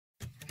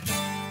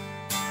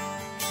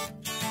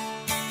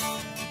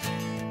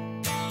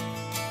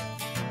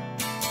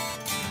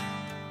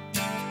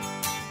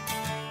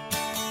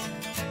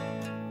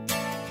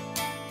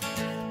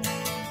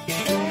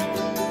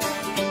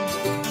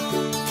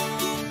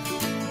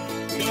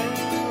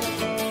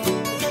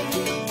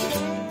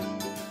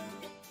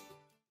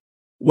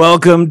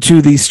Welcome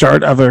to the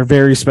start of our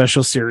very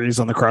special series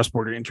on the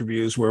cross-border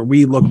interviews, where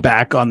we look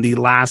back on the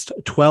last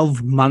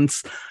 12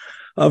 months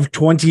of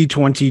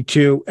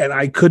 2022. And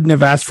I couldn't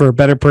have asked for a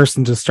better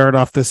person to start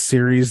off this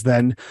series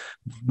than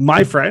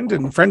my friend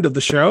and friend of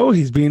the show.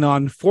 He's been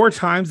on 4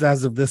 times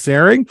as of this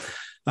airing.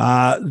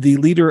 The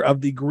leader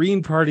of the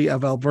Green Party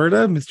of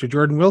Alberta, Mr.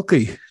 Jordan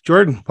Wilkie.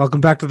 Jordan,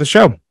 welcome back to the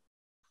show.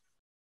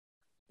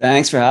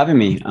 Thanks for having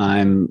me.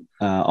 I'm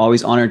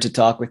always honored to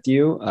talk with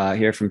you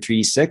here from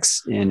Treaty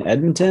 6 in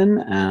Edmonton.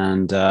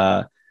 And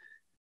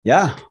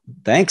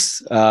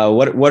thanks.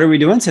 What are we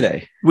doing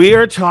today? We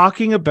are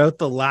talking about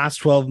the last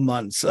 12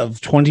 months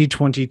of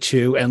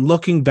 2022 and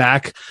looking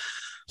back.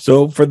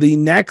 So for the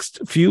next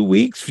few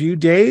weeks, few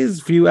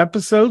days, few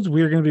episodes,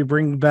 we're going to be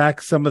bringing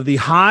back some of the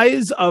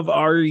highs of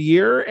our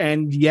year.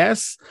 And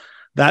yes,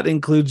 that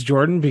includes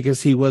Jordan,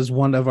 because he was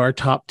one of our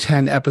top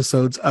 10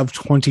 episodes of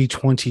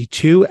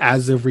 2022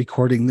 as of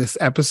recording this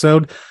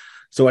episode.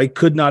 So I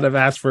could not have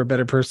asked for a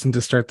better person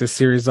to start this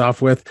series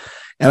off with.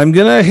 And I'm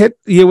going to hit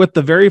you with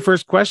the very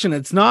first question.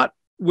 It's not,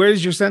 where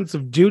does your sense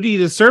of duty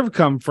to serve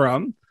come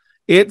from?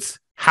 It's,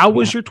 how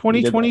was your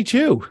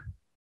 2022?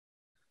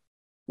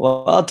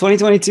 Well,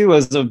 2022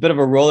 was a bit of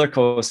a roller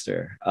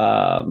coaster.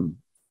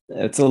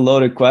 It's a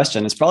loaded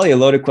question. It's probably a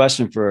loaded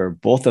question for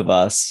both of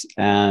us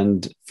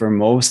and for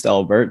most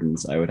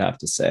Albertans, I would have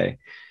to say.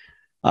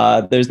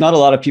 There's not a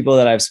lot of people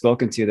that I've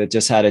spoken to that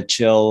just had a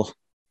chill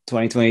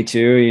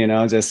 2022,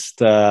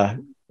 just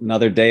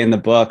another day in the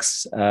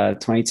books.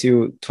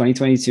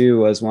 2022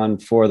 was one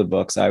for the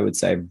books, I would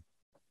say.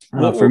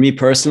 For me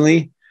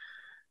personally,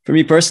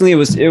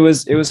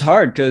 it was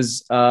hard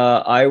because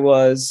I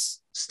was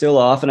still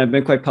off, and I've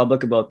been quite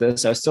public about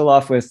this. I was still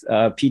off with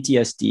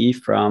PTSD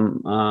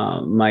from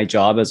my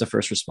job as a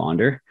first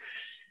responder.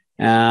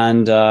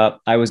 And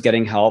I was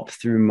getting help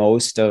through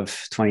most of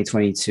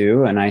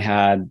 2022. And I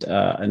had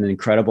an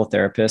incredible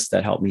therapist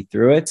that helped me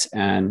through it,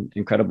 and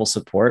incredible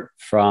support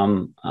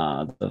from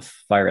the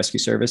fire rescue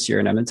service here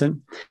in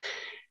Edmonton.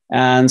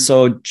 And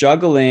so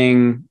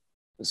juggling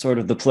sort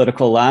of the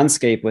political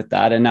landscape with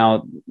that. And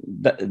now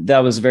that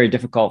was very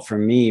difficult for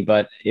me,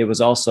 but it was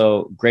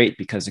also great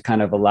because it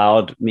kind of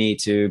allowed me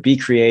to be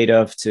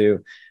creative,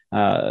 to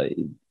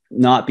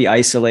not be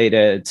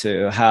isolated,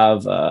 to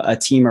have a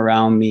team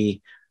around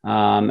me.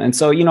 And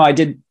so, I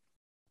did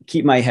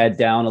keep my head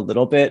down a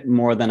little bit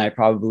more than I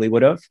probably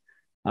would have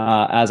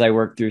as I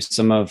worked through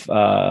some of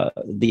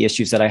the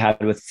issues that I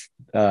had with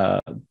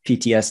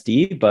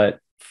PTSD. But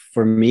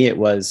for me, it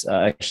was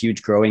a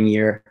huge growing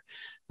year.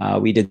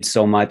 We did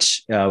so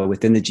much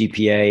within the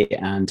GPA,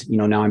 and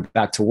now I'm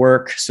back to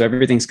work, so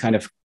everything's kind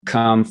of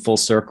come full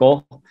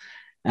circle.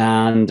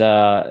 And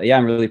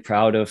I'm really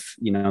proud of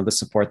the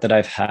support that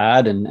I've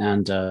had,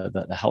 and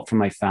the help from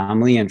my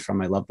family and from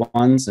my loved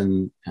ones,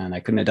 and I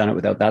couldn't have done it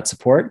without that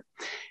support.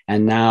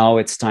 And now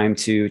it's time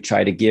to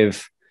try to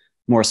give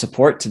more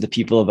support to the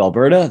people of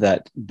Alberta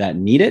that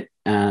need it.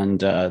 And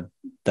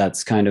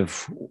that's kind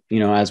of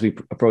as we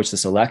approach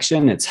this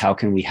election, it's how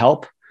can we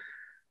help.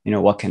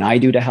 What can I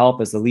do to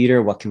help as the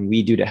leader? What can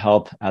we do to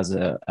help as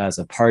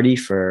a party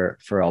for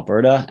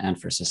Alberta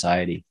and for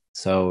society?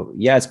 So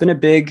it's been a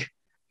big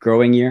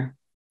growing year.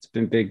 It's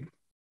been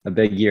a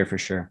big year for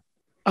sure.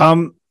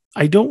 I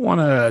don't want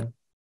to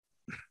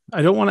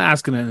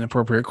ask an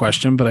inappropriate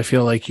question, but I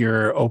feel like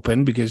you're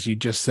open because you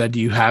just said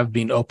you have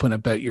been open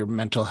about your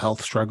mental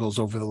health struggles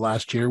over the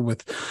last year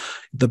with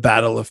the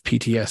battle of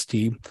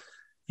PTSD.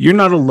 You're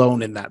not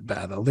alone in that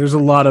battle. There's a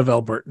lot of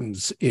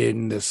Albertans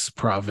in this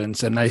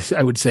province, and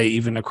I would say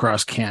even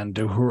across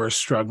Canada, who are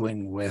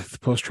struggling with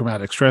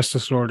post-traumatic stress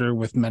disorder,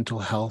 with mental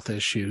health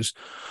issues.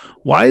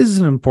 Why is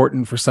it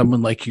important for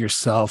someone like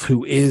yourself,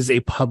 who is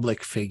a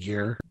public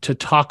figure, to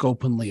talk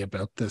openly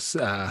about this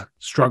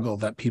struggle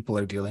that people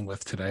are dealing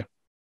with today?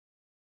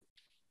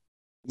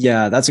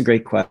 Yeah, that's a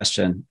great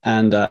question.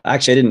 And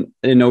actually, I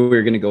didn't know we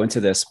were going to go into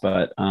this,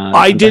 but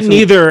I didn't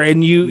either.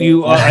 And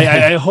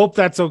I hope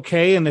that's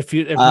okay. And if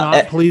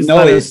not, please.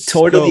 No, it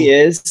totally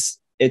is.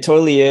 It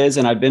totally is.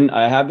 And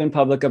I have been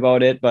public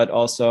about it, but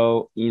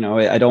also,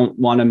 I don't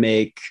want to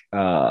make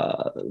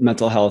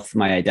mental health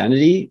my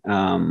identity.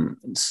 And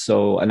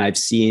I've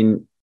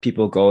seen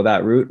people go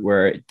that route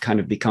where it kind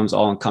of becomes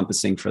all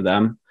encompassing for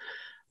them.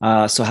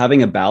 So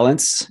having a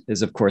balance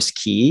is, of course,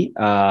 key.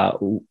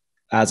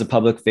 As a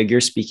public figure,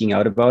 speaking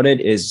out about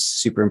it is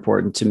super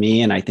important to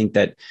me. And I think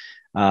that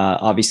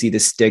obviously the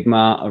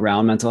stigma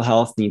around mental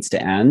health needs to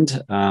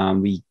end.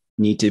 We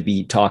need to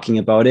be talking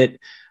about it.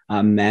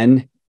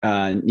 Men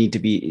need to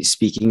be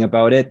speaking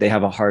about it. They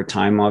have a hard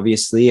time,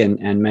 obviously,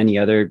 and many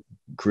other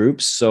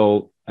groups.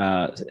 So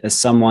as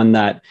someone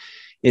that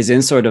is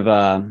in sort of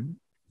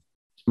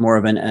more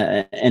of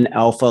an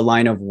alpha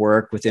line of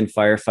work within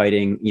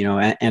firefighting,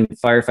 and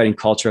firefighting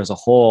culture as a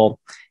whole,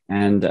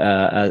 and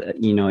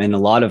in a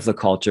lot of the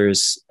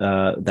cultures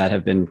that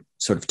have been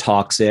sort of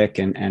toxic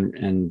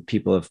and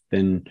people have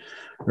been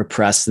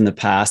repressed in the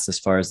past as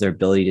far as their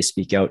ability to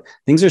speak out,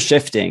 things are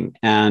shifting,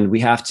 and we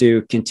have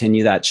to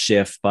continue that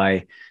shift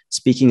by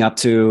speaking up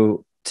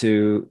to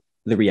the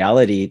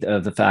reality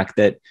of the fact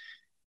that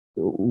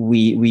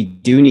we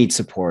do need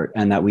support,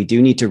 and that we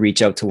do need to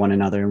reach out to one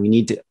another, and we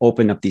need to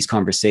open up these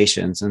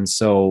conversations. And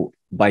so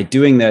by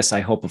doing this, I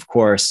hope, of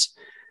course,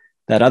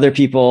 that other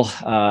people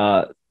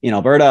in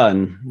Alberta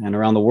and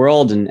around the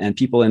world, and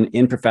people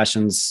in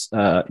professions,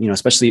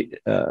 especially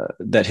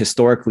that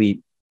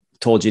historically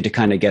told you to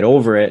kind of get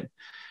over it,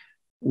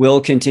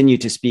 will continue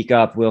to speak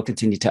up, will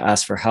continue to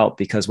ask for help,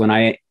 because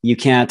you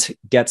can't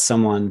get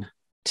someone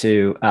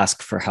to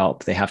ask for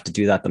help. They have to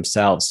do that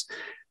themselves.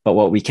 But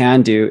what we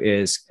can do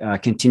is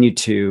continue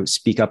to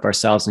speak up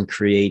ourselves and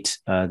create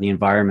the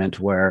environment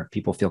where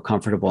people feel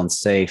comfortable and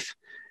safe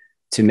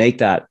to make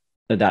that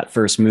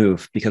first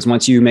move. Because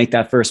once you make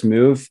that first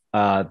move,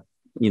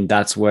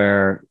 that's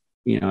where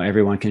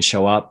everyone can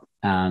show up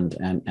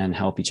and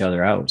help each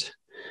other out.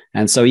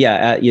 And so,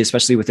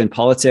 especially within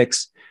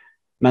politics,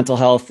 mental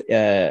health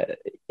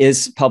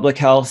is public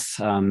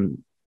health.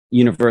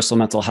 Universal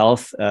mental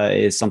health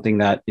is something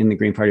that in the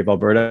Green Party of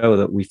Alberta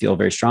that we feel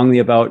very strongly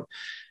about.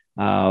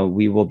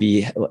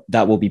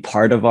 That will be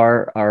part of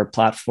our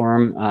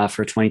platform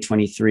for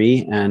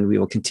 2023, and we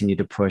will continue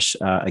to push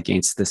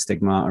against the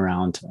stigma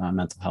around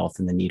mental health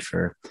and the need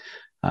for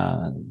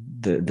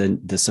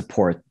the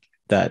support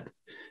that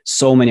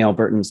so many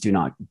Albertans do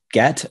not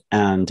get.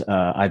 And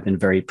I've been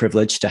very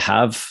privileged to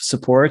have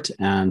support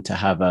and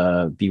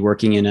to be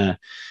working in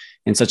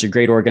such a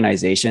great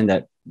organization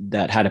that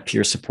had a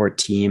peer support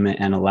team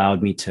and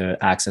allowed me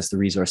to access the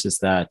resources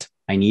that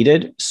I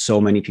needed. So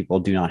many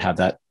people do not have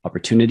that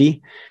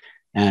opportunity,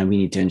 and we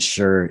need to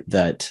ensure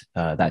that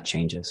that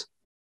changes.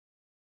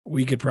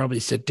 We could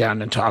probably sit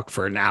down and talk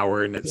for an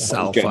hour in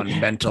itself on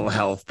mental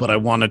health, but I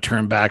want to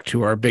turn back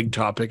to our big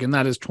topic, and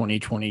that is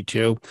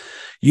 2022.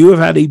 You have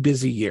had a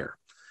busy year.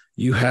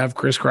 You have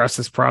crisscrossed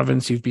this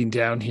province. You've been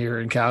down here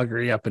in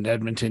Calgary, up in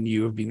Edmonton.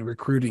 You have been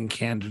recruiting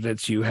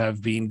candidates. You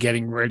have been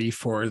getting ready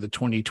for the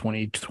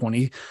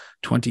 2023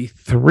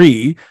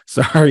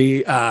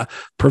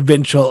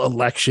 provincial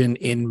election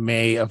in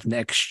May of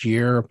next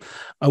year.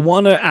 I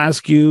want to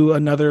ask you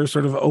another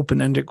sort of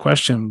open-ended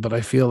question, but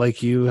I feel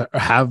like you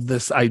have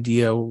this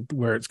idea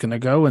where it's going to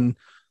go. And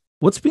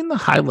what's been the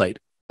highlight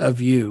of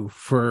you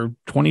for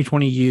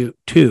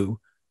 2022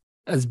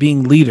 as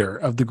being leader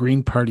of the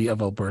Green Party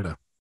of Alberta?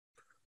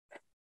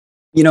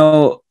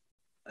 I'm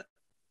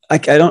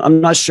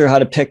not sure how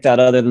to pick that,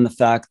 other than the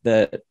fact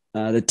that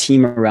the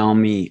team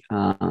around me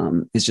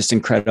is just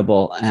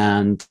incredible.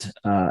 And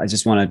I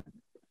just want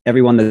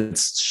everyone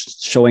that's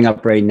showing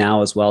up right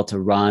now as well to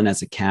run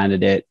as a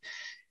candidate.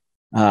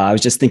 I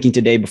was just thinking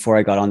today before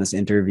I got on this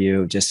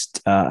interview,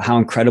 just how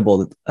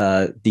incredible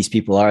these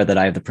people are that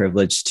I have the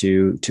privilege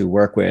to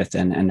work with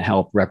and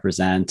help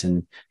represent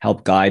and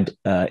help guide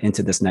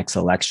into this next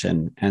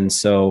election. And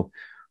so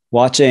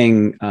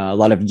watching a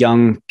lot of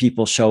young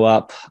people show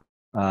up,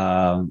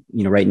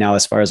 right now,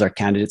 as far as our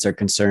candidates are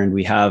concerned,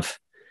 we have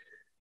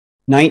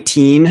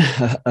 19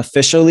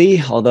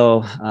 officially,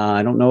 although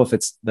I don't know if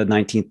it's the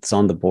 19th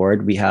on the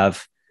board. We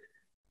have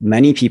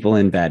many people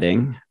in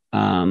vetting.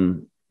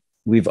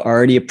 We've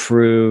already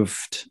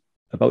approved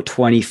about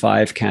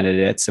 25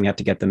 candidates, and we have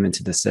to get them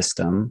into the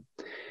system.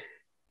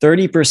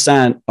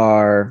 30%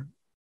 are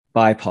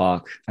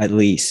BIPOC, at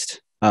least.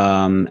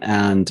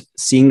 And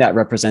seeing that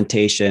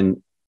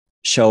representation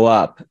show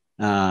up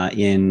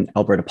in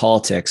Alberta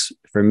politics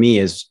for me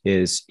is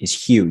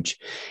huge.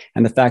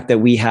 And the fact that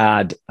we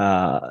had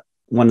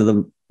one of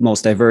the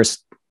most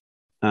diverse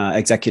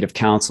executive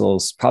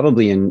councils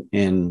probably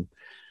in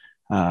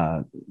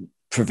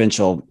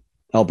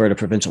Alberta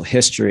provincial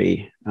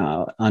history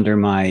under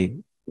my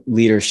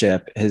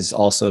leadership has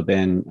also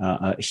been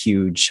a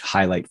huge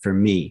highlight for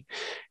me.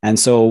 And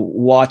so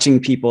watching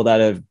people that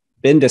have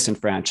been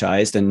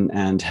disenfranchised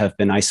and have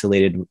been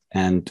isolated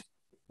and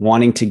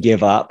wanting to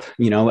give up,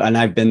 and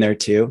I've been there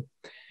too,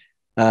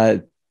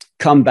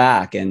 come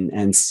back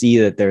and see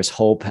that there's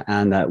hope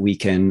and that we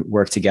can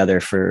work together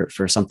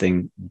for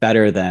something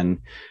better than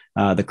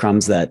the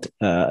crumbs that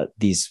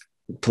these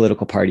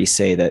political parties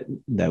say that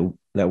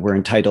we're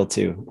entitled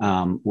to.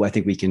 I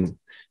think we can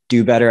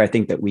do better. I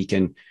think that we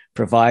can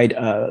provide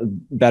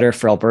better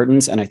for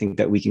Albertans, and I think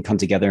that we can come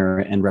together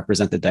and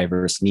represent the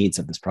diverse needs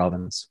of this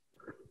province.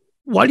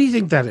 Why do you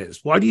think that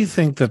is? Why do you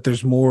think that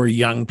there's more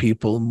young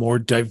people, more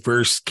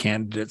diverse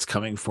candidates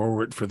coming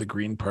forward for the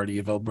Green Party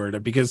of Alberta?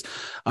 Because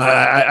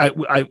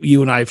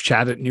you and I have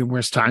chatted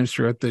numerous times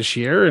throughout this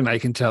year, and I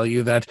can tell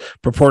you that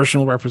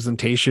proportional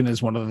representation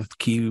is one of the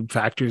key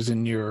factors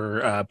in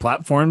your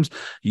platforms.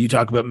 You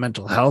talk about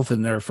mental health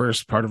in their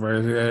first part of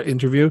our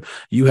interview.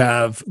 You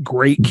have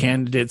great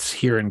candidates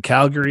here in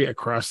Calgary,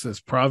 across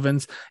this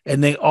province,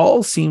 and they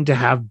all seem to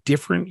have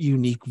different,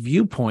 unique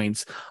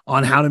viewpoints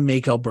on how to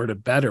make Alberta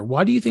better.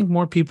 Why do you think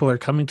more people are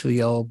coming to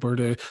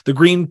the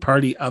Green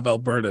Party of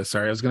Alberta?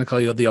 Sorry, I was going to call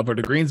you the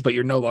Alberta Greens, but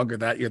you're no longer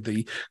that. You're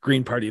the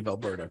Green Party of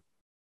Alberta.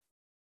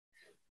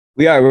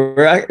 We are.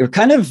 We're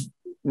kind of.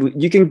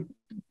 You can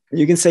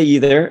say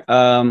either.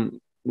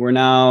 We're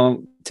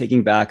now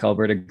taking back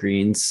Alberta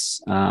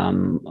Greens a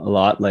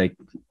lot. Like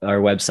our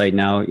website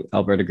now,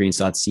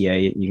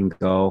 albertagreens.ca. You can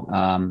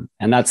go,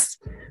 and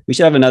We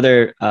should have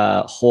another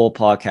whole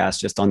podcast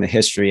just on the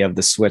history of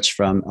the switch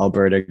from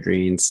Alberta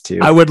Greens to.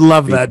 I would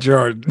love that,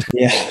 Jordan.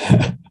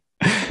 Yeah,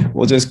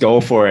 we'll just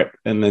go for it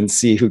and then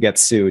see who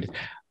gets sued.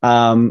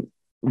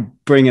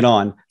 Bring it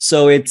on.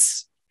 So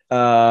it's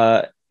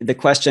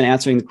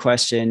answering the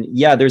question.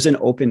 Yeah, there's an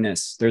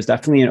openness. There's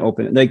definitely an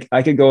open. Like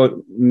I could go a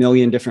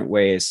million different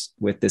ways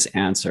with this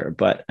answer,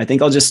 but I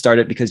think I'll just start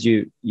it because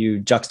you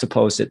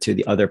juxtapose it to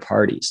the other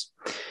parties,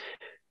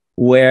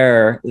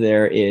 where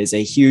there is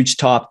a huge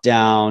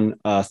top-down,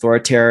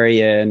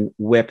 authoritarian,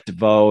 whipped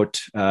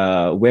vote,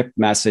 whipped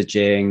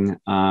messaging,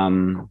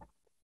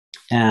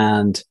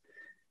 and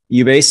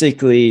you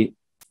basically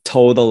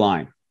toe the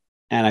line.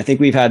 And I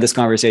think we've had this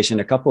conversation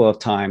a couple of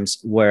times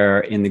where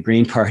in the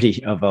Green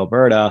Party of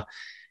Alberta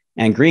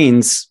and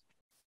Greens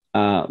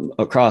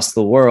across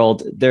the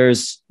world,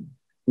 there's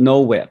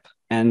no whip.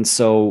 And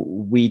so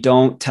we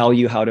don't tell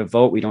you how to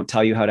vote. We don't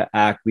tell you how to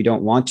act. We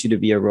don't want you to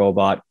be a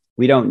robot.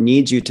 We don't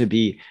need you to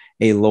be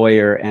a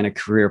lawyer and a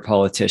career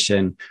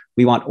politician.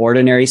 We want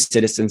ordinary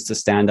citizens to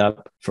stand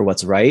up for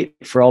what's right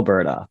for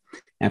Alberta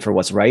and for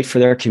what's right for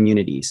their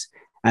communities.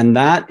 And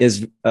that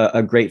is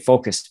a great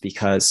focus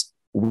because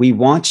we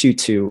want you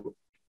to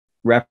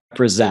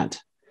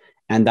represent.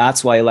 And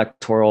that's why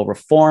electoral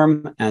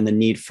reform and the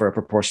need for a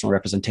proportional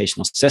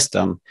representational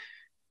system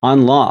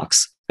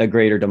unlocks a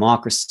greater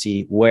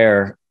democracy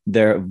where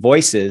the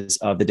voices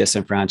of the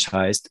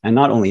disenfranchised, and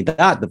not only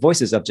that, the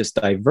voices of just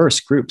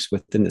diverse groups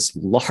within this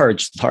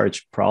large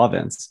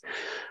province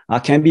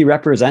can be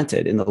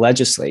represented in the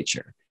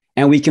legislature.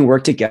 And we can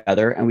work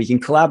together and we can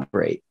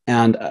collaborate.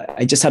 And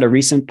I just had a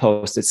recent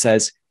post that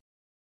says,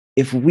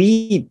 if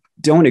we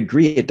don't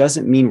agree, it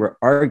doesn't mean we're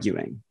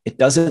arguing. It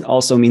doesn't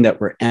also mean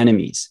that we're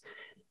enemies.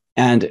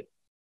 And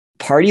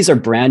parties are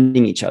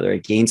branding each other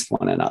against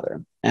one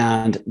another.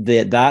 And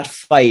that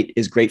fight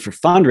is great for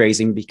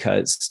fundraising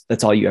because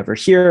that's all you ever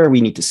hear.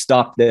 We need to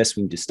stop this.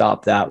 We need to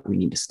stop that. We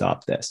need to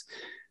stop this.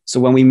 So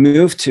when we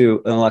move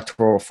to an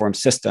electoral reform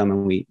system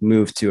and we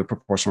move to a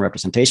proportional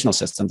representational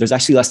system, there's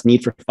actually less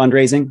need for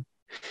fundraising.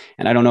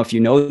 And I don't know if you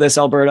know this,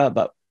 Alberta,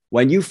 but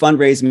when you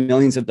fundraise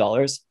millions of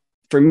dollars,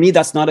 for me,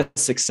 that's not a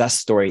success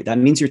story. That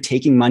means you're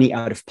taking money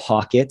out of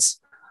pockets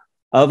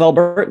of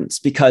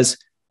Albertans because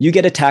you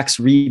get a tax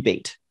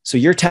rebate. So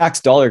your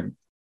tax dollar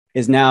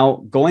is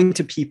now going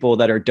to people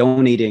that are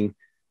donating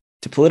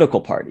to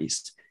political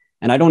parties.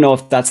 And I don't know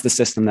if that's the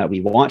system that we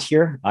want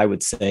here. I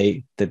would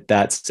say that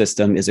that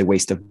system is a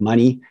waste of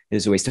money, it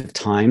is a waste of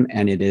time,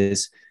 and it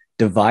is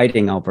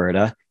dividing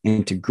Alberta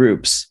into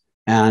groups.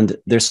 And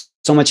there's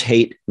so much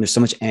hate and there's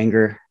so much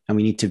anger, and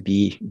we need to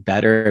be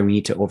better and we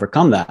need to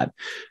overcome that.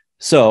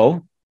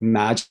 So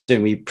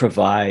imagine we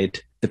provide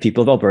the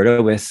people of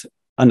Alberta with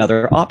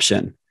another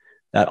option,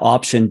 that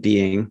option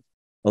being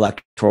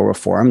electoral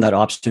reform, that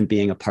option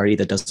being a party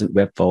that doesn't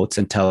whip votes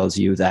and tells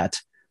you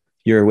that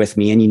you're with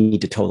me and you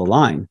need to toe the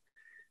line.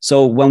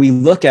 So when we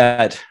look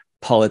at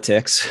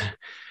politics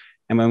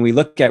and when we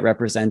look at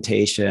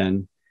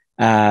representation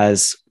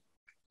as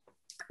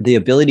the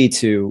ability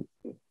to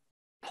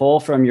pull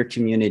from your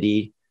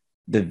community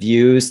the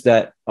views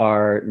that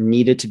are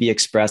needed to be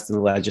expressed in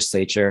the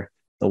legislature,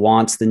 the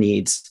wants, the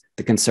needs,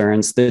 the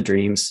concerns, the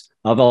dreams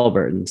of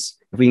Albertans,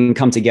 if we can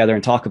come together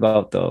and talk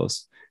about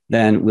those,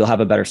 then we'll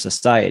have a better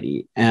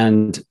society.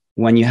 And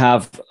when you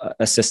have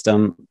a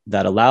system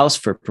that allows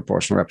for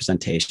proportional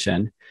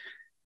representation,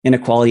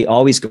 inequality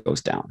always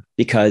goes down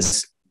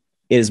because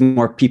it is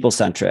more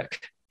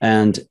people-centric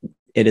and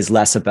it is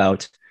less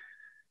about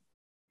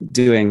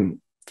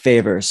doing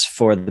favors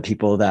for the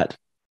people that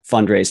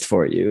fundraised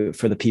for you,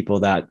 for the people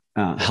that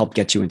helped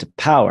get you into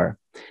power.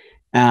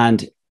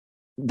 And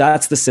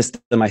that's the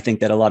system I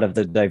think that a lot of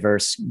the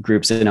diverse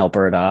groups in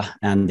Alberta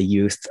and the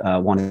youth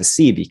want to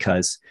see,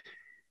 because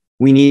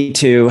we need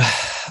to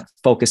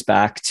focus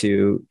back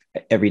to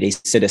everyday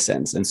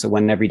citizens. And so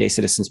when everyday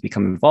citizens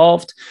become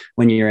involved,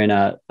 when you're in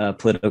a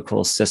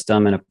political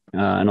system and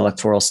an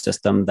electoral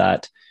system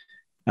that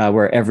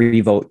where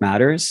every vote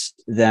matters,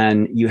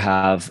 then you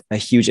have a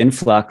huge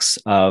influx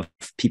of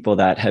people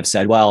that have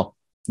said, well,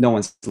 no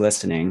one's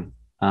listening.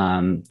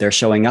 They're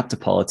showing up to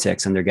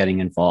politics and they're getting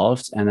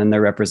involved, and then they're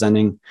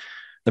representing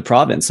the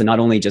province, and not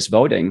only just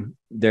voting,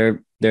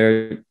 they're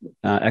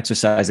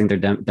exercising their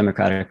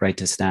democratic right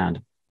to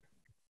stand.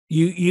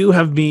 You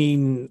have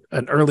been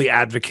an early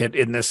advocate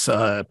in this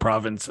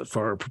province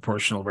for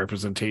proportional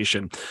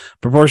representation.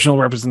 Proportional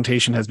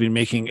representation has been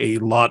making a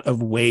lot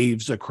of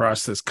waves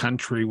across this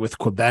country with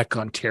Quebec,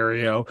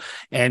 Ontario,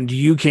 and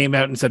you came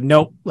out and said,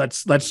 "No,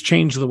 let's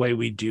change the way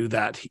we do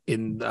that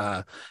in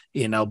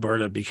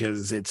Alberta,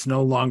 because it's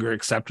no longer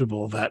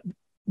acceptable that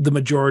the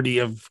majority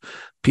of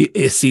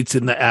seats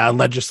in the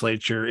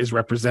legislature is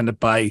represented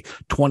by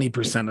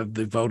 20% of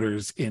the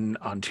voters in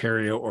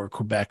Ontario or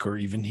Quebec or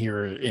even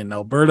here in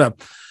Alberta."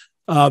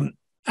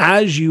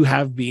 As you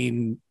have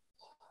been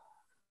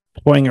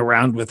toying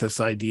around with this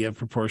idea of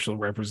proportional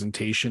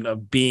representation,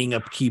 of being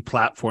a key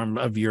platform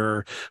of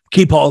your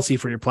key policy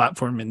for your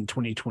platform in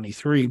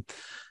 2023,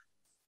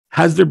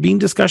 has there been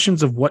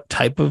discussions of what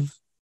type of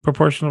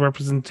proportional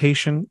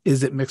representation?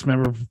 Is it mixed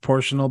member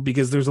proportional?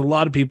 Because there's a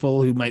lot of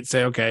people who might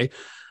say, okay,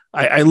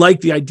 I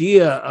like the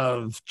idea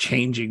of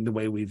changing the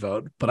way we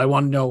vote, but I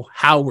want to know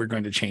how we're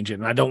going to change it.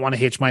 And I don't want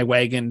to hitch my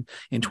wagon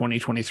in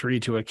 2023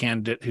 to a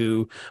candidate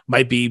who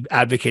might be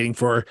advocating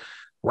for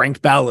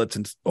ranked ballots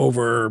and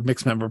over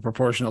mixed member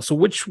proportional. So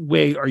which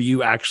way are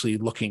you actually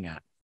looking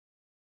at?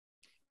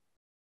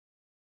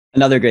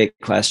 Another great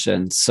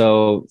question.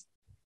 So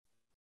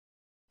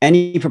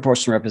any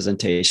proportional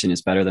representation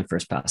is better than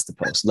first past the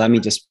post. Let me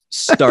just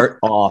start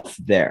off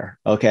there,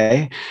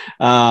 okay?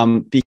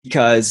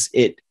 Because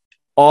it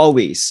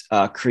always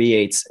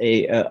creates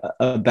a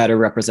better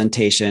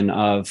representation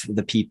of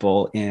the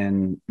people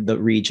in the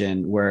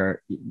region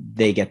where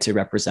they get to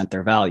represent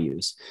their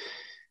values.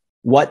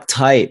 What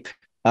type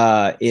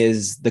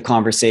is the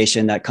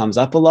conversation that comes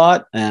up a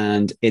lot?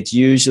 And it's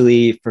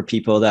usually for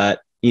people that,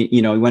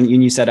 when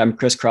you said I'm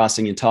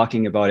crisscrossing and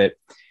talking about it,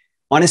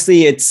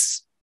 honestly,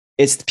 it's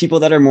the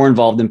people that are more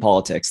involved in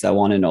politics that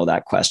want to know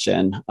that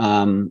question.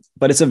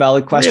 But it's a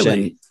valid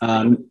question.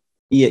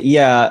 Really?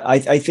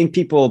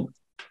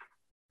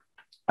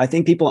 I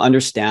think people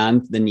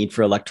understand the need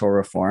for electoral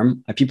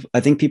reform. I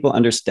think people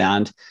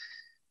understand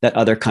that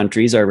other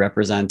countries are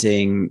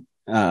representing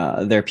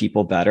their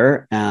people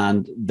better,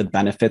 and the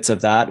benefits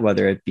of that,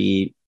 whether it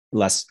be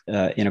less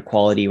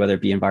inequality, whether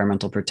it be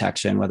environmental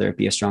protection, whether it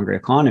be a stronger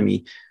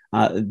economy.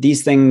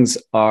 These things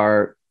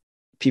are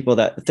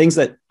things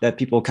that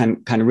people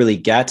can kind of really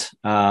get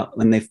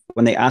when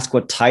they ask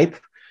what type.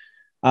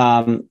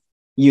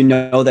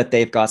 That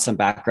they've got some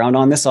background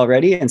on this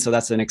already. And so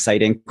that's an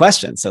exciting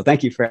question. So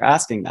thank you for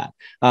asking that.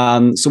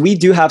 So we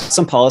do have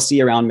some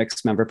policy around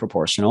mixed member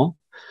proportional,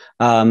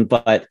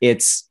 but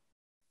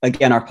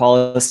again, our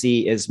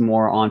policy is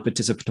more on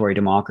participatory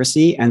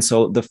democracy. And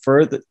so the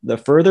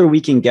further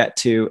we can get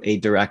to a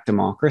direct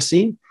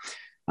democracy,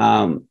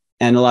 and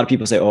a lot of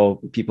people say,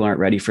 oh, people aren't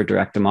ready for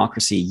direct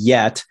democracy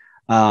yet.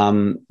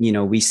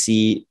 We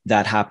see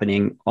that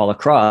happening all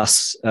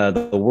across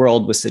the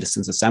world with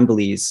citizens'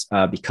 assemblies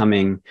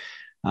becoming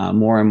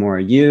more and more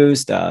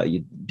used,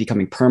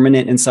 becoming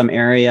permanent in some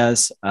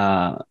areas.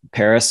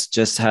 Paris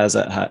just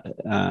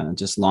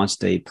just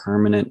launched a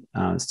permanent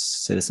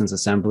citizens'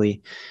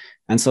 assembly.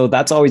 And so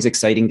that's always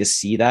exciting to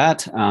see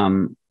that.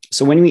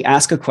 So when we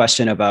ask a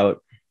question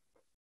about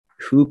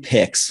who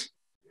picks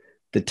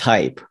the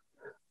type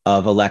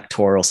of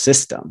electoral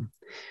system,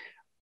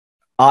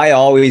 I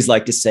always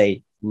like to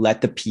say,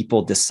 let the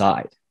people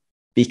decide,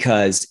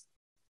 because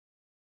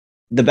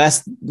the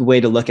best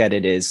way to look at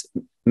it is,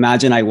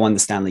 imagine I won the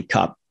Stanley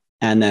Cup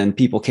and then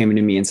people came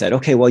to me and said,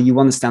 okay, well, you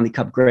won the Stanley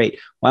Cup. Great.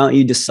 Why don't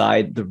you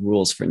decide the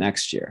rules for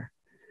next year?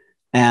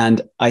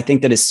 And I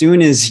think that as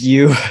soon as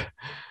you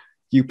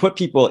put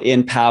people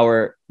in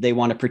power, they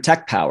want to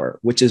protect power,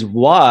 which is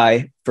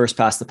why first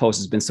past the post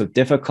has been so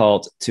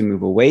difficult to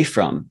move away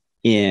from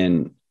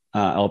in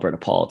Alberta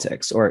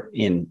politics or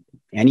in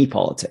any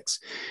politics.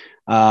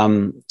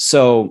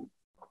 So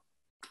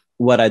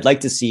what I'd like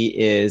to see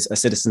is a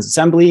citizens'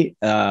 assembly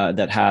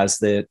that has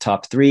the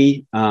top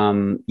three.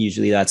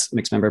 Usually that's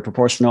mixed member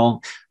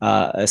proportional,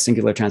 a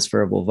singular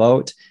transferable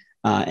vote.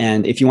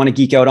 And if you want to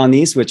geek out on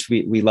these, which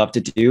we love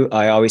to do,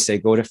 I always say,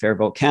 go to Fair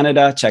Vote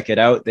Canada, check it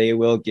out. They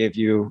will give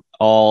you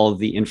all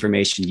the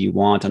information you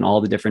want on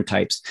all the different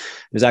types.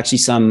 There's actually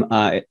some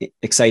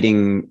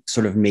exciting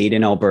sort of made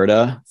in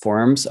Alberta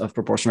forms of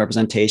proportional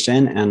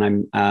representation. And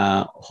I'm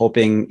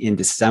hoping in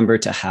December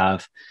to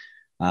have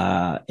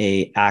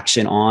a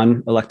action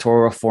on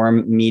electoral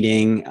reform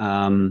meeting.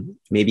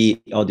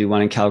 Maybe I'll do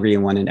one in Calgary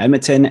and one in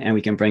Edmonton, and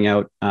we can bring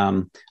out,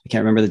 I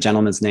can't remember the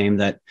gentleman's name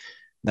that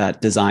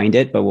designed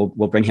it, but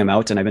we'll bring him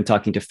out. And I've been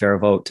talking to Fair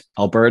Vote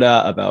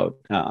Alberta about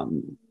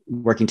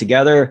working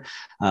together.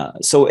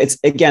 So it's,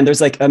 again,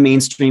 there's like a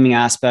mainstreaming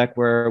aspect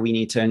where we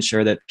need to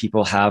ensure that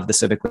people have the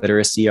civic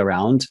literacy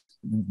around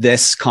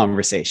this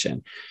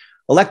conversation.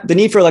 The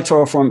need for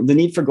electoral reform, the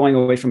need for going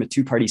away from a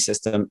two-party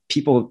system,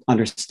 people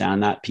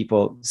understand that.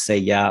 People say,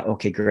 yeah,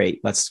 okay, great.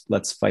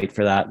 Let's fight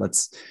for that.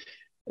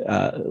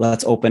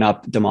 Let's open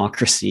up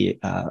democracy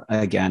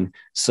again.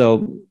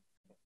 So,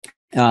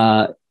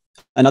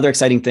 another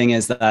exciting thing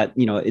is that,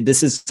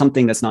 this is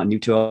something that's not new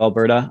to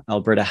Alberta.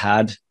 Alberta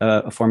had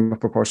a form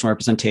of proportional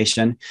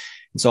representation.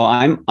 So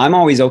I'm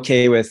always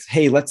okay with,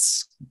 hey,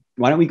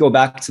 why don't we go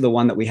back to the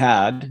one that we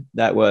had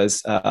that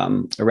was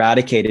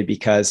eradicated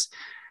because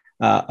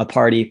a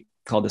party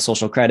called the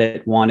Social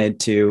Credit wanted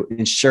to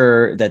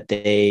ensure that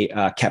they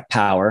kept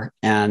power,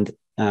 and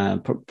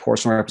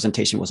proportional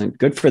representation wasn't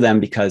good for them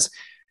because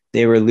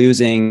they were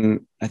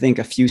losing, I think,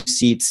 a few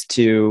seats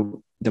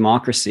to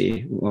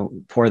democracy. Well,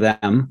 for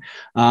them,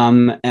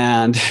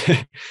 and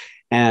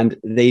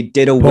they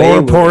did away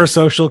with poor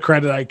Social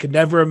Credit. I could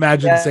never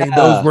imagine saying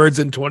those words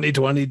in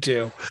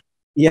 2022.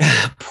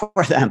 Yeah,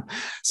 poor them.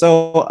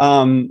 So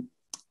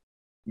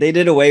they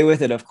did away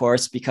with it, of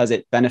course, because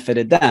it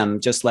benefited them,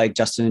 just like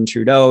Justin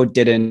Trudeau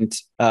didn't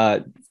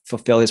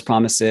fulfill his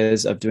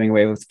promises of doing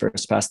away with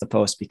first past the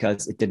post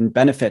because it didn't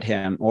benefit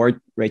him,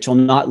 or Rachel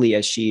Notley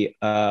as she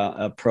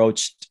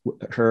approached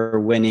her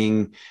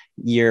winning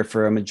year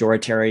for a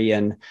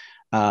majoritarian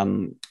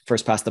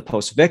first past the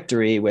post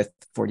victory with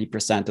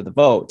 40% of the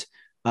vote.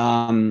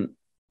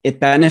 It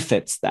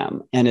benefits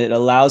them, and it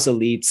allows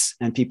elites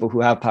and people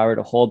who have power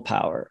to hold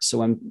power. So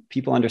when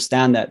people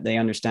understand that, they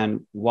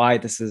understand why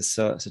this is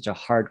such a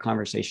hard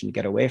conversation to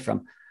get away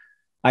from.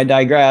 I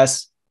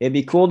digress. It'd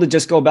be cool to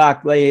just go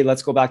back.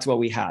 Let's go back to what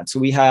we had. So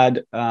we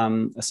had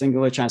a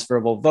singular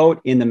transferable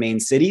vote in the main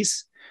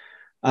cities.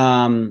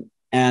 And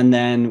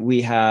then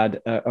we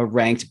had a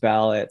ranked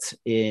ballot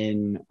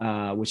in,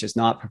 which is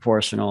not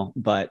proportional,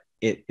 but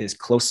it is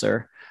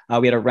closer.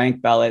 We had a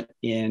ranked ballot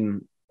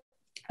in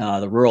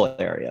the rural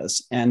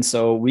areas. And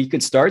so we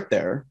could start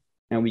there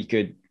and we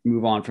could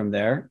move on from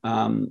there.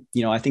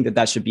 I think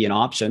that should be an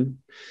option.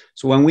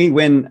 So when we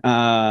win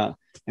and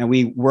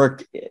we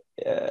work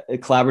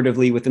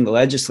collaboratively within the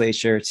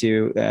legislature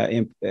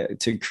to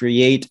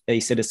create a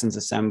citizens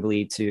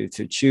assembly to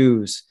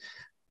choose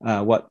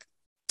what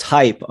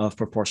type of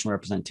proportional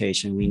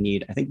representation we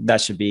need, I think that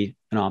should be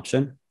an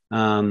option.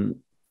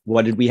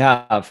 What did we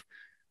have?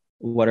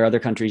 What are other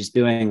countries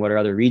doing? What are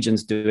other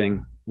regions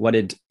doing? What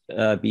did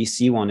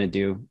BC want to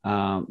do,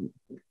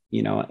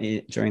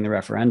 during the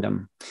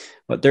referendum?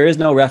 But there is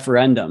no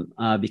referendum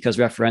because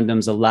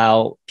referendums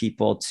allow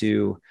people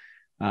to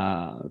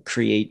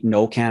create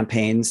no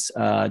campaigns,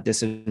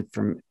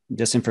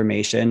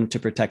 disinformation to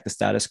protect the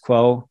status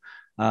quo.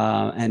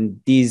 And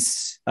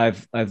these,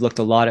 I've looked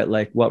a lot at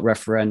like what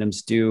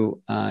referendums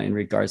do in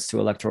regards to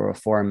electoral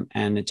reform,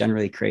 and it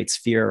generally creates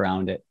fear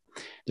around it.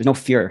 There's no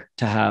fear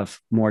to have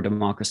more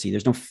democracy.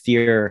 There's no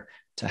fear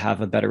to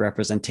have a better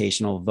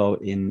representational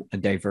vote in a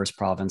diverse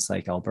province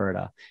like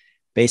Alberta.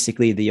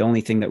 Basically, the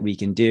only thing that we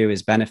can do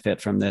is benefit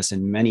from this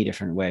in many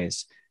different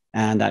ways.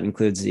 And that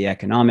includes the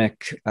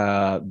economic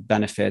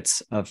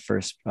benefits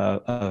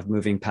of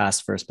moving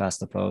past first past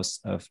the post,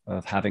 of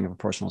having a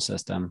proportional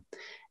system,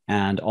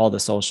 and all the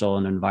social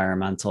and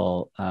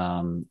environmental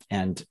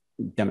and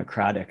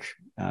democratic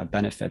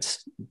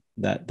benefits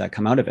that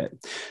come out of it.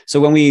 So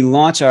when we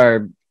launch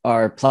our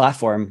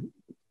platform,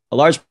 a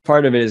large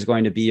part of it is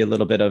going to be a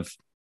little bit of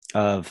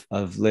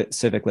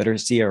civic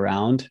literacy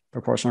around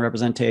proportional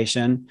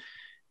representation.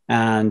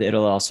 And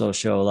it'll also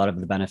show a lot of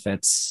the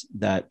benefits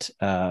that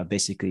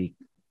basically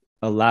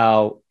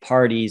allow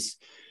parties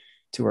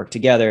to work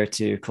together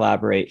to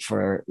collaborate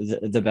for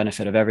the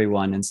benefit of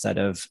everyone instead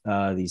of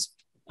these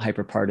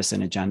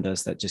hyper-partisan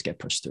agendas that just get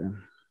pushed through.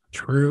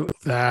 True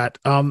that.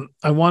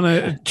 I want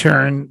to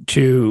turn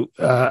to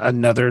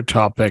another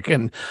topic,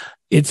 and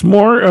it's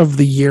more of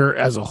the year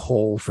as a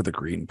whole for the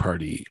Green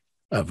Party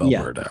of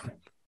Alberta. Yeah.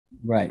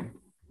 Right.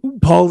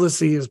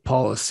 Policy is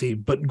policy,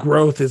 but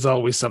growth is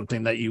always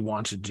something that you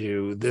want to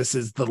do. This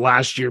is the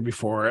last year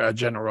before a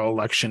general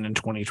election in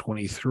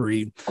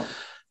 2023.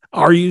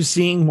 Are you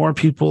seeing more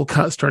people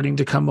starting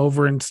to come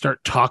over and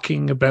start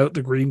talking about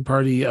the Green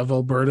Party of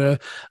Alberta,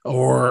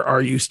 or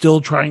are you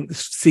still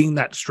seeing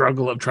that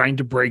struggle of trying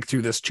to break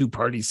through this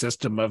two-party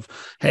system of,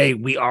 hey,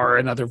 we are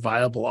another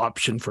viable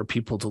option for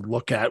people to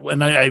look at?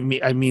 And I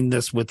mean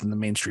this within the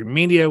mainstream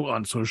media,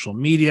 on social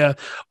media.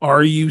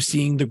 Are you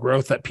seeing the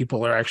growth that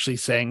people are actually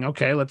saying,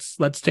 okay,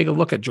 let's take a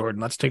look at Jordan,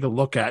 let's take a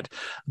look at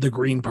the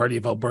Green Party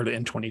of Alberta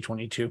in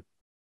 2022?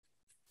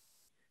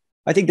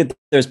 I think that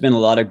there's been a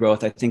lot of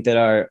growth. I think that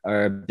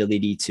our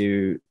ability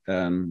to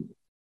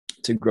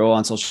grow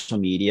on social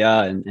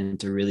media and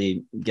to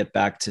really get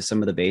back to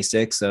some of the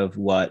basics of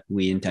what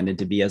we intended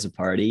to be as a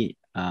party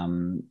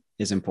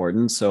is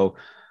important. So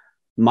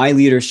my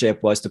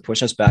leadership was to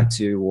push us back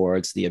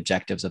towards the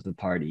objectives of the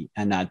party,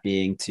 and that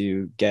being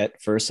to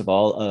get, first of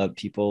all,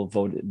 people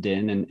voted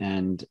in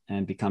and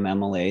become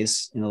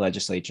MLAs in the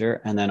legislature,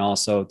 and then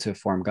also to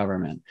form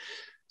government.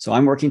 So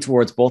I'm working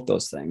towards both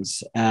those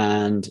things.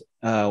 And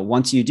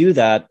once you do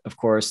that, of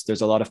course,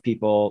 there's a lot of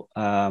people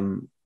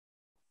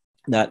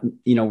that,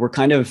 were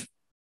kind of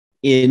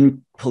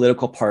in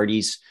political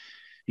parties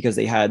because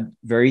they had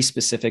very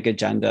specific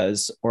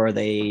agendas, or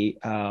they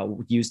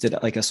used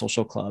it like a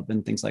social club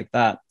and things like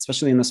that,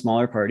 especially in the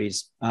smaller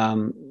parties.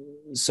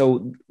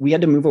 So we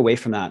had to move away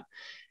from that.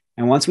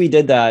 And once we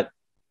did that,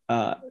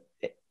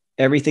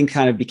 everything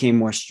kind of became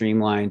more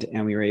streamlined,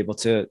 and we were able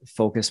to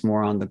focus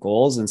more on the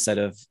goals instead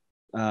of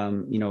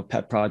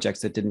pet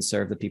projects that didn't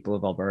serve the people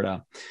of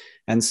Alberta.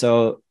 And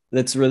so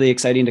that's really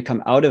exciting to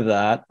come out of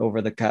that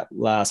over the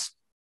last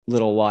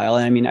little while.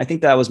 And I mean, I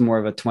think that was more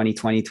of a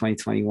 2020,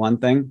 2021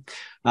 thing.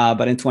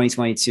 But in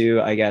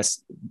 2022, I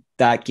guess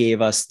that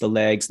gave us the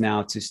legs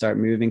now to start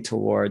moving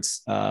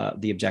towards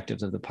the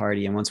objectives of the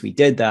party. And once we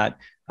did that,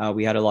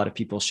 we had a lot of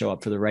people show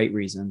up for the right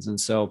reasons. And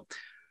so,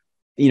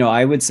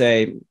 I would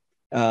say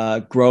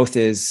growth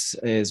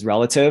is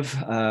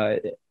relative.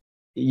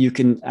 You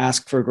can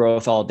ask for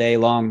growth all day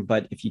long,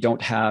 but if you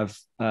don't have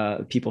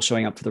people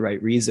showing up for the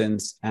right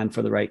reasons and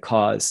for the right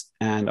cause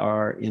and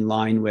are in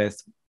line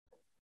with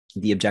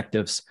the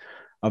objectives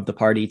of the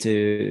party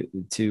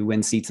to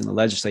win seats in the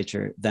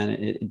legislature, then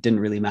it didn't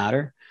really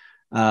matter.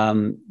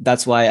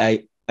 That's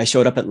why I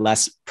showed up at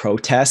less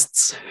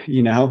protests,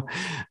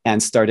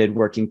 and started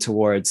working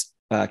towards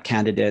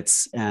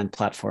candidates and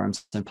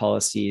platforms and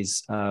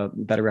policies,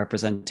 better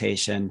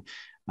representation.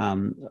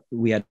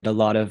 We had a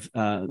lot of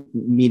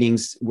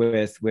meetings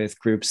with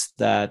groups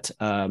that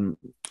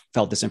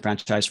felt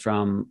disenfranchised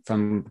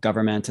from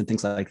government and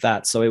things like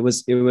that. So it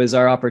was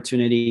our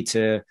opportunity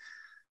to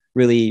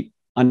really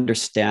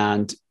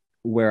understand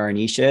where our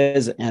niche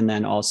is and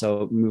then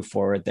also move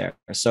forward there.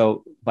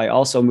 So by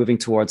also moving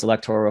towards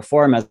electoral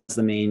reform as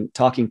the main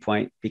talking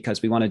point,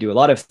 because we want to do a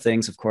lot of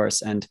things, of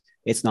course, and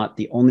it's not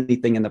the only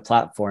thing in the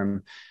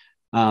platform,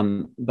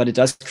 but it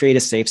does create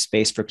a safe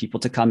space for people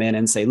to come in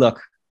and say,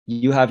 look,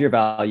 you have your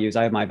values,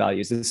 I have my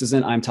values. This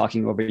isn't I'm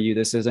talking over you.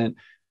 This isn't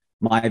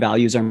my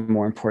values are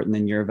more important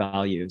than your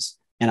values.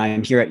 And I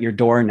am here at your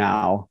door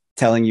now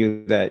telling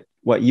you that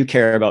what you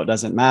care about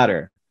doesn't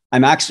matter.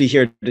 I'm actually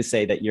here to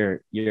say that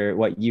your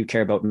what you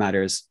care about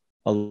matters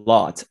a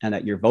lot, and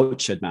that your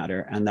vote should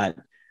matter, and that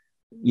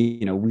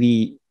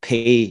we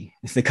pay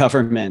the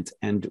government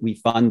and we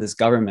fund this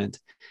government,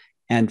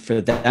 and for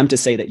them to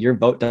say that your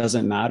vote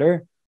doesn't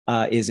matter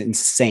is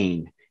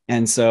insane.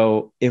 And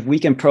so if we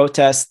can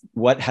protest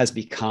what has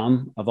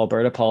become of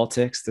Alberta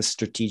politics, the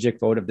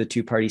strategic vote of the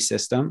two-party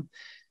system,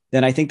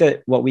 then I think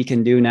that what we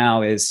can do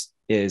now is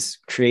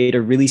create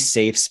a really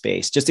safe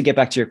space. Just to get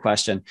back to your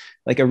question,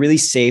 like a really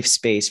safe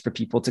space for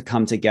people to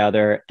come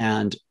together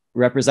and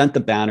represent the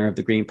banner of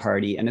the Green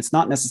Party. And it's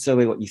not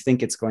necessarily what you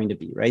think it's going to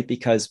be, right?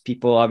 Because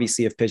people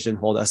obviously have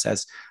pigeonholed us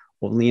as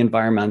only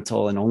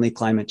environmental and only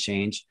climate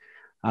change.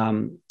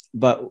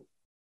 But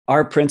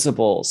our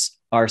principles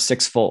are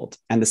sixfold.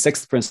 And the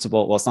sixth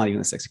principle, well, it's not even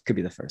the sixth, it could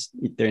be the first.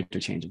 They're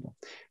interchangeable.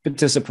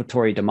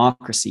 Participatory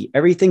democracy.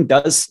 Everything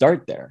does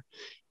start there.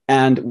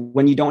 And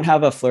when you don't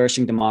have a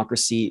flourishing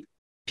democracy,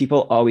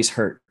 people always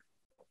hurt.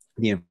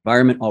 The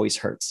environment always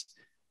hurts.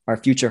 Our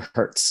future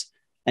hurts.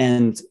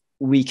 And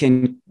we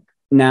can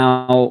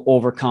now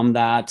overcome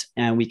that,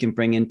 and we can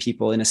bring in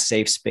people in a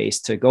safe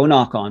space to go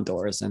knock on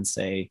doors and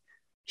say,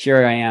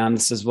 here I am,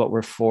 this is what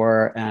we're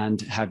for.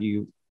 And have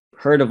you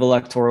heard of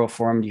electoral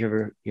reform?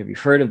 Have you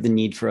heard of the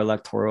need for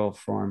electoral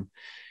reform?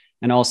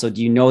 And also,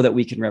 do you know that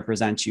we can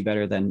represent you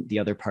better than the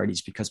other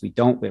parties because we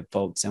don't whip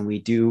votes, and we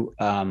do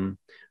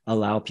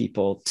allow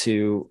people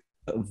to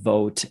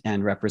vote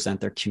and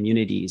represent their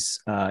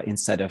communities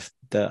instead of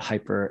the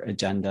hyper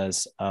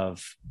agendas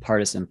of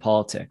partisan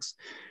politics.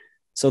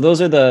 So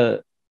those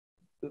are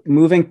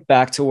moving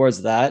back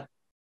towards that.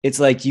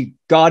 It's like, you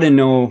got to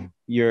know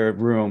your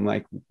room.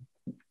 Like,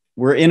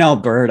 we're in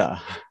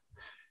Alberta.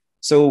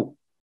 So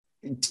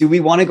do we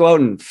want to go out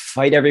and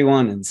fight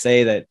everyone and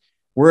say that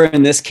we're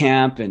in this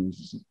camp and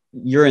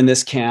you're in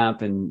this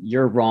camp and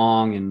you're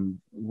wrong, and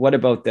what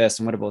about this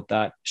and what about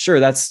that? Sure,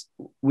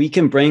 we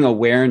can bring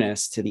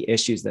awareness to the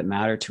issues that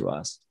matter to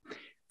us,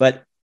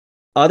 but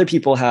other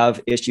people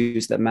have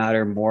issues that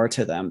matter more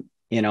to them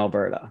in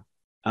Alberta.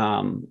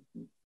 And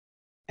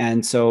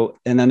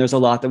then there's a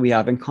lot that we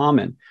have in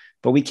common,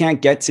 but we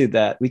can't get to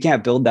that. We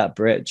can't build that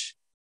bridge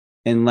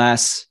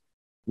unless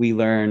we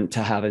learn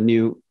to have a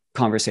new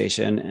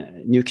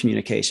conversation, new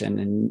communication,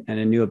 and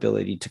a new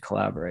ability to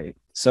collaborate.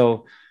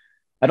 So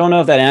I don't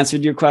know if that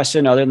answered your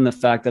question, other than the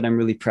fact that I'm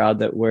really proud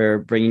that we're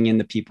bringing in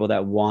the people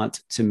that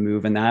want to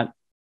move in that.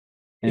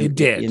 And it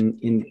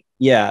did.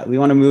 Yeah, we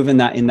want to move in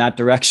that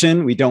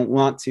direction. We don't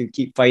want to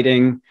keep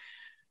fighting.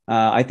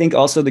 I think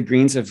also the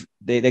Greens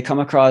they come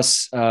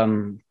across,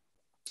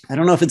 I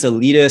don't know if it's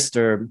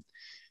elitist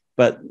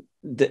but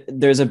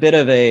there's a bit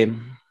of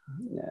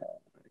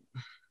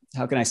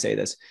how can I say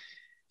this?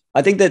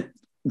 I think that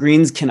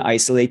Greens can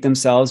isolate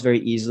themselves very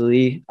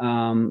easily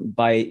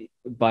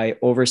by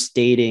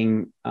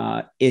overstating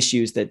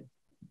issues that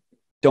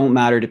don't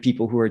matter to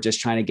people who are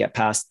just trying to get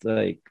past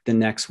the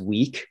next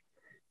week.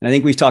 And I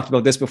think we've talked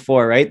about this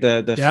before, right?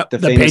 The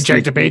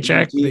paycheck to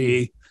paycheck,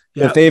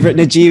 the favorite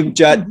Najib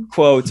Judd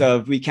quote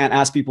of, we can't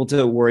ask people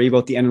to worry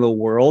about the end of the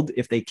world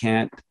if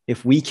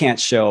we can't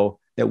show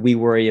that we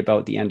worry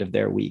about the end of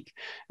their week.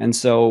 And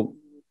so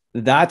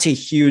that's a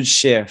huge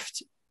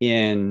shift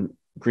in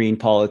Green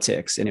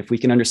politics. And if we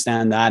can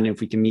understand that, and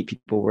if we can meet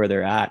people where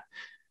they're at,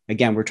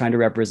 again, we're trying to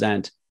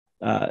represent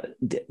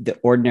the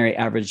ordinary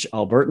average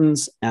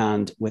Albertans,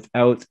 and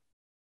without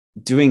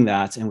doing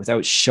that and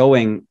without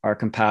showing our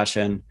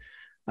compassion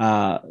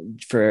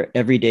for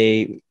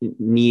everyday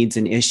needs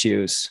and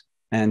issues,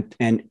 and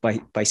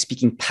by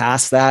speaking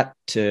past that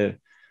to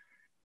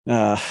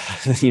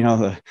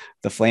the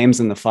flames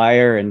and the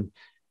fire, and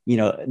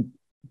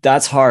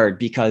that's hard,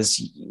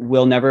 because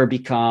we'll never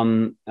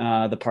become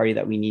the party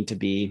that we need to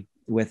be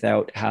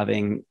without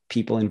having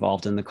people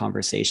involved in the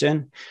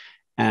conversation.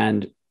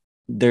 And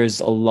there's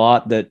a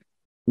lot that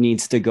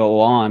needs to go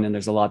on, and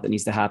there's a lot that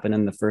needs to happen.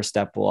 And the first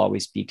step will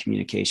always be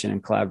communication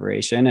and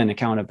collaboration and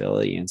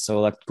accountability. And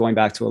so going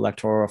back to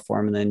electoral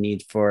reform and the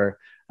need for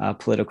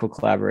political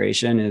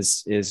collaboration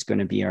is going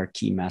to be our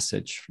key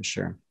message for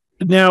sure.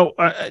 Now,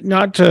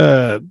 not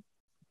to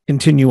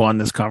continue on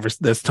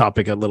this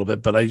topic a little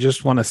bit, but I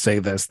just want to say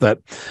this, that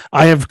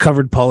I have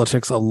covered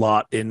politics a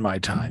lot in my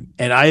time,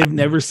 and I have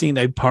never seen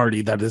a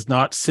party that is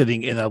not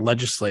sitting in a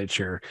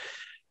legislature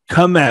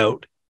come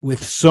out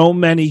with so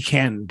many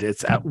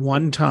candidates at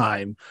one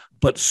time,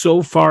 but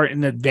so far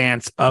in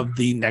advance of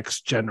the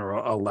next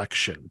general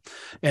election.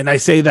 And I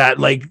say that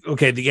like,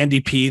 okay, the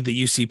NDP,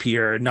 the UCP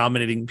are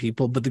nominating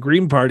people, but the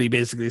Green Party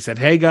basically said,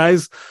 hey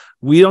guys,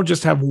 we don't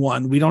just have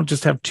one, we don't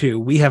just have two,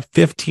 we have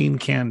 15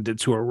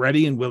 candidates who are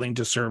ready and willing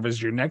to serve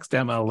as your next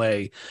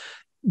MLA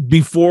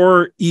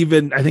before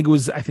even, I think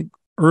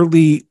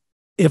early,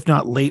 if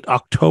not late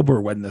October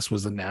when this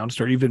was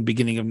announced, or even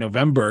beginning of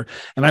November.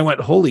 And I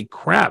went, holy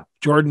crap,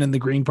 Jordan and the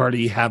Green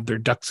Party have their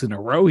ducks in a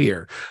row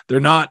here.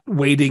 They're not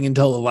waiting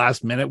until the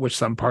last minute, which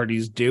some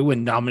parties do,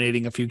 and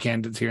nominating a few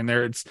candidates here and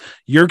there.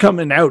 You're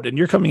coming out, and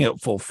you're coming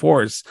out full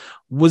force.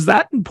 Was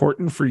that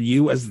important for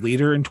you as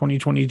leader in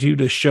 2022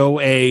 to show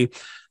a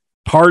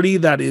party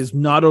that is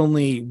not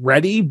only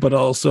ready, but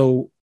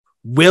also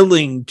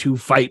willing to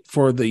fight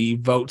for the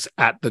votes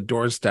at the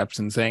doorsteps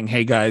and saying,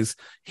 hey guys,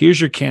 here's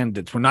your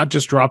candidates. We're not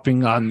just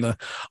dropping on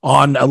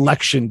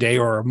election day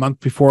or a month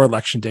before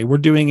election day. We're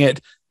doing it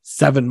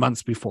 7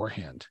 months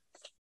beforehand.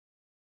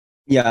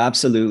 Yeah,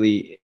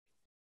 absolutely.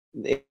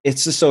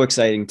 It's just so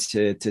exciting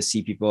to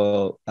see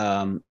people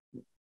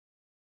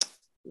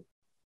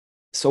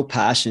so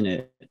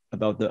passionate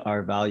about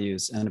our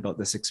values and about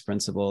the 6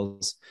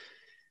 principles,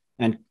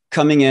 and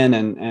coming in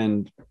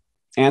and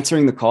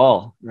answering the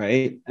call,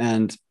 right?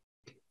 And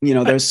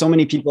there's so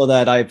many people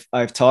that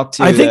I've talked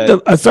to. I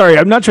think sorry,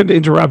 I'm not trying to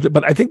interrupt it,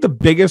 but I think the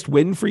biggest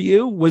win for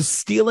you was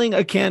stealing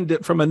a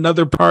candidate from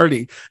another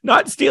party.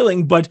 Not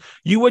stealing, but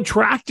you were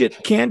attracting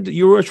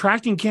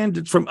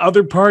candidates from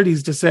other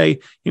parties to say,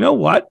 you know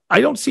what?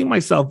 I don't see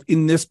myself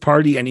in this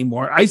party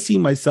anymore. I see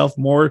myself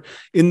more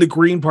in the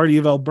Green Party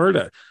of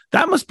Alberta.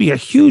 That must be a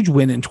huge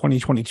win in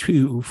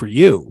 2022 for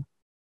you.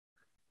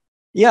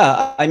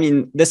 Yeah, I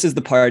mean, this is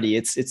the party.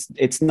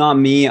 It's not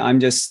me. I'm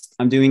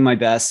doing my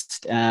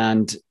best,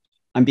 and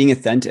I'm being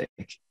authentic,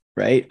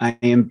 right? I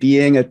am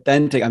being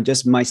authentic. I'm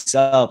just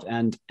myself.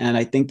 And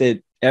I think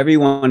that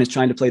everyone is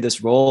trying to play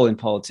this role in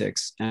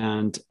politics.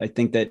 And I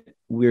think that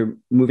we're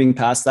moving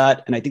past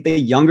that. And I think the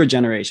younger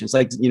generations,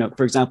 like,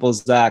 for example,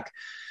 Zach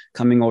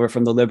coming over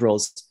from the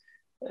Liberals,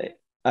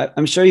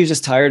 I'm sure he's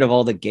just tired of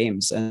all the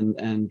games,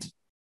 and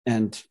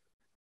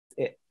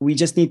we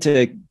just need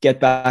to get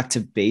back to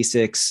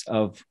basics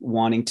of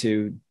wanting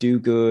to do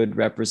good,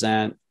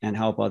 represent, and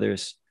help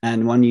others.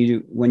 And when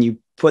you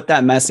put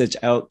that message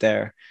out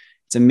there,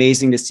 it's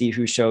amazing to see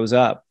who shows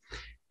up.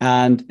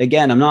 And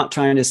again, I'm not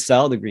trying to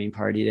sell the Green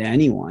Party to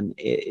anyone.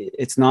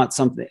 It's not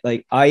something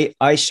like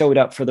I showed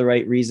up for the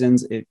right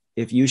reasons.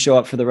 If you show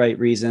up for the right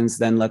reasons,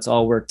 then let's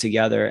all work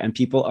together. And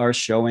people are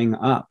showing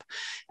up,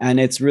 and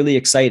it's really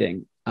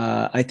exciting.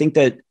 I think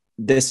that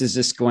this is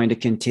just going to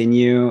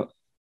continue.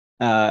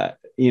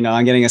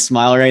 I'm getting a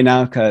smile right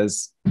now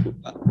because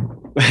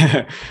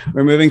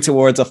we're moving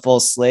towards a full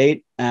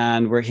slate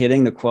and we're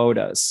hitting the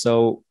quotas.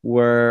 So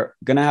we're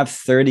going to have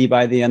 30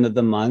 by the end of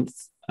the month.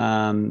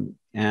 And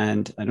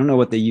I don't know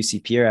what the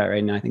UCP are at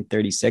right now. I think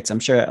 36.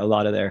 I'm sure a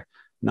lot of their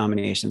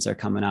nominations are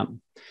coming up.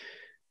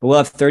 But we'll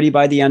have 30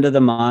 by the end of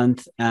the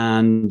month,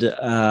 and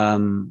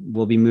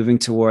we'll be moving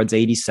towards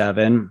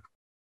 87.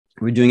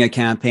 We're doing a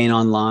campaign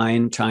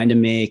online trying to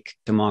make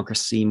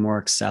democracy more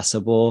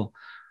accessible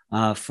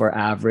for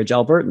average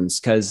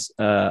Albertans, because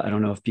I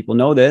don't know if people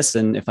know this,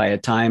 and if I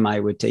had time, I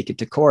would take it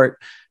to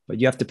court, but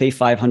you have to pay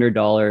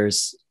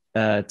 $500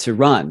 to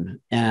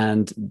run,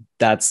 and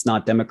that's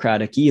not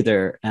democratic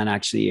either. And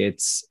actually,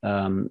 it's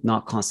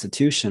not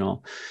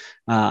constitutional.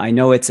 I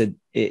know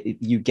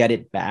you get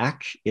it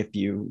back if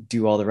you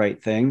do all the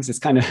right things. It's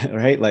kind of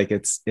right, like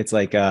it's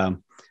like a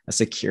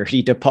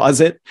security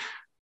deposit.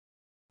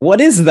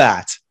 What is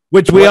that?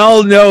 Which we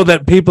all know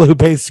that people who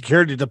pay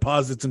security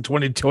deposits in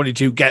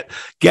 2022 get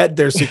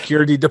their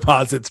security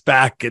deposits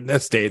back in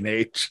this day and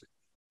age.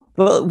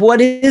 Well,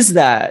 what is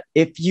that?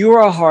 If you're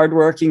a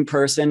hardworking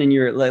person and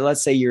you're, like,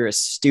 let's say you're a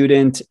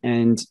student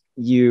and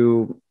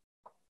you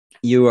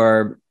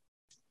are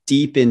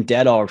deep in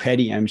debt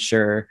already, I'm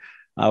sure,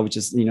 which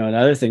is,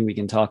 another thing we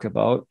can talk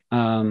about.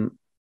 How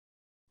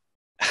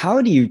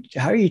are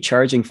you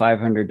charging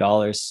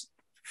 $500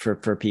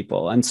 for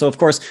people? And so, of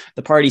course,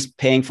 the party's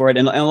paying for it.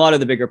 And a lot of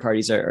the bigger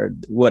parties are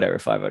whatever,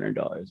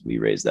 $500. We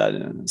raise that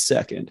in a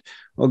second.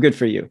 Well, good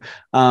for you.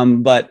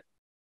 But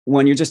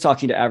when you're just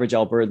talking to average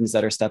Albertans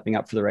that are stepping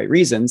up for the right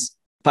reasons,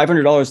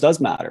 $500 does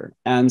matter.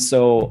 And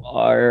so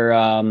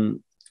our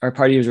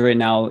party right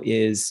now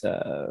is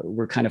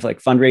we're kind of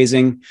like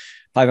fundraising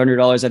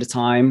 $500 at a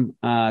time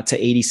to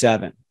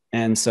 87.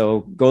 And so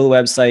go to the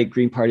website,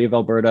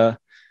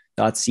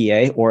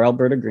 greenpartyofalberta.ca or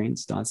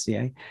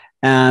albertagreens.ca.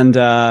 And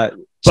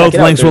both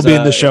links will be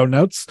in the show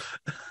notes.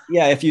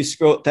 Yeah, if you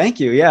scroll, thank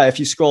you. Yeah, if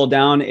you scroll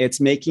down, it's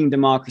making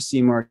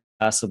democracy more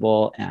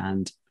accessible,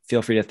 and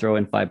feel free to throw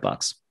in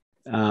 $5.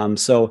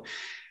 So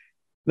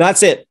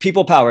that's it.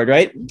 People powered,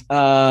 right?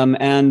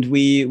 And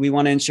we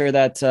want to ensure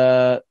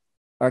that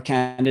our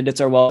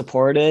candidates are well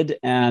supported,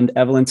 and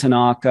Evelyn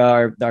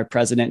Tanaka, our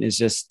president, is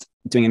just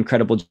doing an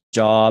incredible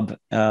job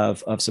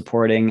of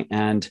supporting,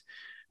 and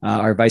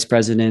our vice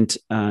president,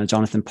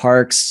 Jonathan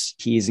Parks,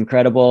 he's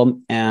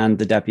incredible, and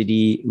the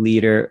deputy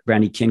leader,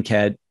 Brandy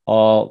Kincaid,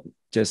 all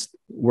just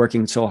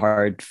working so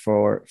hard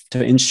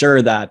to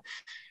ensure that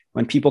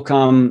when people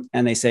come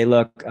and they say,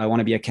 look, I want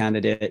to be a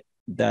candidate,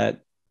 that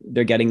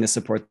they're getting the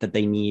support that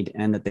they need,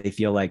 and that they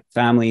feel like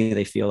family,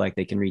 they feel like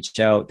they can reach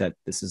out, that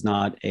this is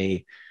not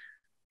a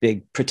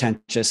big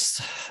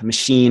pretentious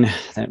machine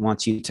that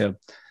wants you to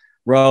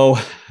row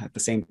at the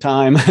same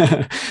time.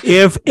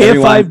 if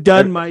I've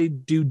done my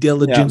due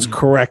diligence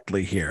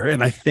correctly here,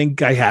 and I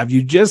think I have,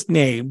 you just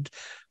named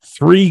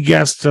 3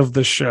 guests of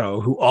the show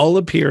who all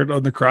appeared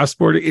on the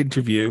cross-border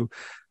interview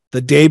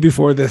the day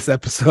before this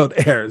episode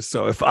airs.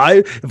 So if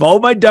all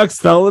my ducks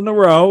fell in a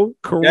row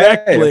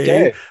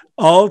correctly,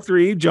 all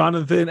 3,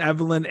 Jonathan,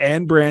 Evelyn,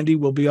 and Brandy,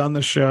 will be on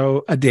the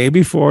show a day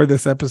before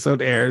this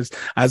episode airs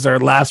as our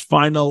last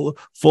final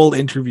full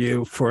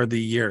interview for the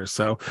year.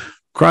 So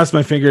cross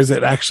my fingers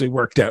it actually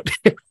worked out.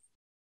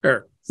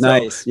 Sure. So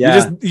nice.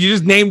 Yeah. You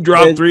just name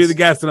dropped 3 of the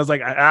guests, and I was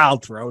like, I'll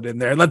throw it in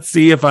there. Let's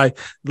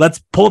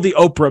pull the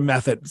Oprah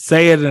method.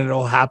 Say it and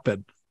it'll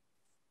happen.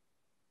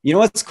 You know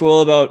what's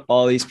cool about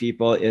all these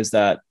people is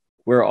that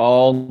we're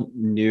all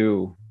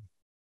new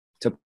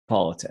to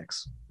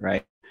politics,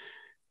 right?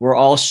 We're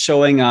all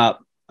showing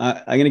up.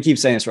 I'm going to keep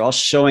saying this. We're all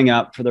showing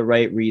up for the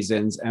right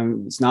reasons.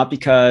 And it's not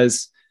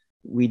because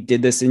we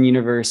did this in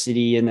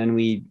university and then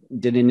we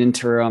did an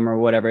interim or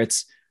whatever.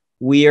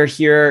 We are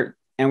here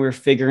and we're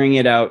figuring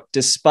it out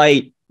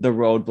despite the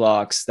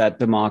roadblocks that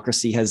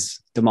democracy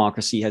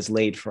has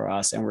laid for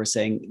us. And we're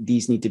saying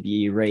these need to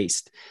be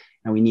erased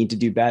and we need to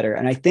do better.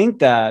 And I think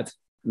that,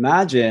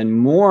 imagine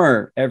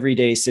more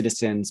everyday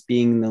citizens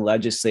being in the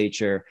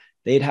legislature,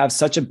 they'd have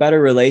such a better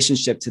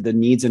relationship to the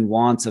needs and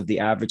wants of the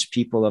average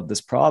people of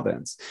this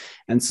province.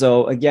 And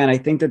so again, I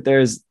think that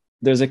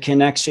there's a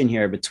connection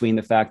here between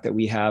the fact that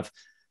we have,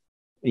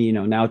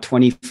 now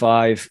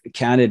 25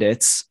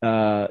 candidates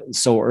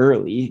so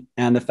early,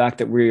 and the fact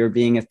that we are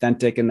being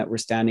authentic and that we're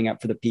standing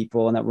up for the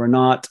people, and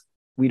that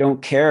we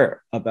don't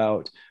care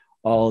about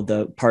all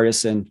the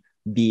partisan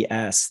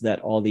BS that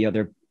all the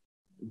other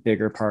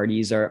bigger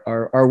parties are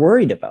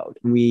worried about.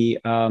 And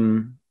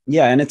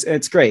and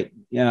it's great.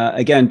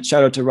 Again,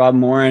 shout out to Rob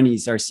Moran.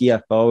 He's our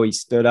CFO. He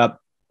stood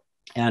up,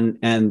 and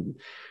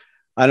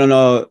I don't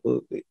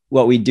know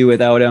what we'd do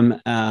without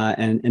him.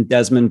 And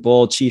Desmond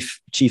Bull,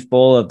 Chief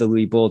Bull of the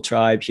Louis Bull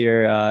tribe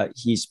here.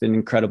 He's been an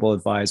incredible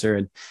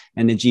advisor,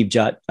 and Najib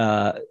Jutt,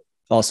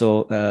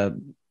 also,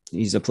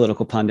 he's a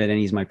political pundit and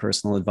he's my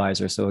personal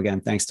advisor. So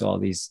again, thanks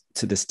to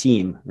to this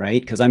team,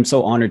 right? Because I'm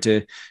so honored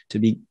to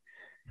be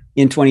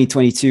in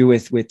 2022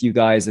 with you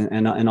guys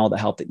and all the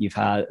help that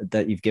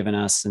you've given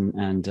us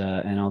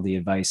and all the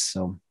advice.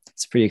 So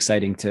it's pretty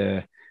exciting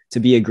to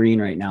be a Green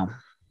right now.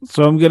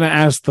 So I'm going to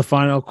ask the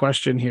final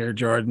question here,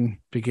 Jordan,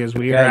 because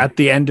we are at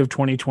the end of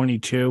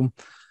 2022,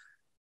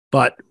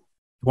 but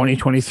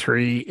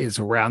 2023 is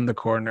around the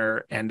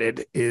corner, and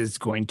it is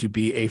going to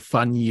be a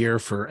fun year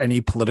for any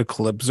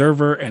political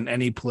observer and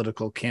any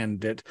political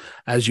candidate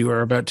as you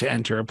are about to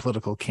enter a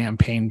political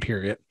campaign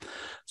period.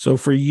 So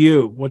for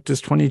you, what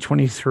does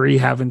 2023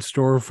 have in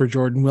store for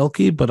Jordan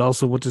Wilkie, but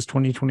also what does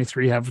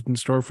 2023 have in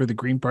store for the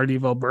Green Party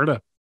of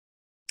Alberta?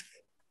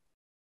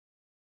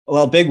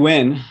 Well, big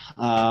win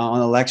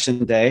on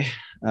election day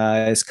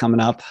is coming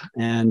up.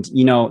 And,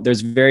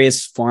 there's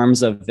various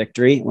forms of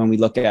victory when we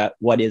look at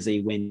what is a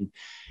win.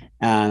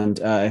 And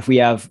if we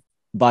have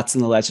butts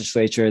in the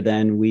legislature,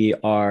 then we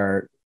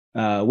are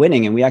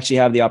winning. And we actually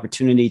have the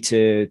opportunity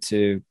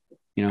to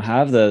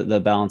have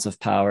the balance of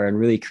power and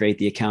really create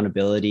the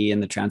accountability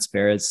and the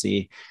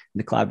transparency and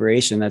the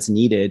collaboration that's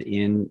needed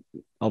in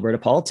Alberta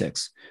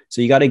politics.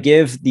 So you got to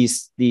give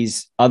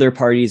these other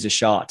parties a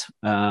shot.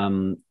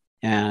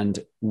 And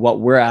what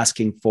we're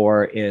asking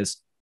for is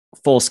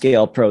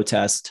full-scale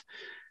protest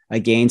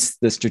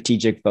against the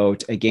strategic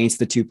vote, against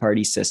the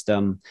two-party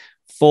system,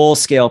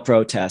 full-scale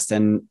protest.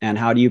 And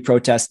how do you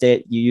protest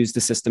it? You use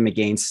the system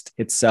against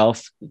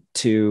itself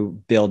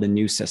to build a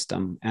new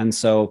system. And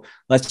so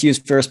let's use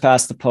first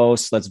past the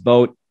post. Let's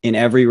vote in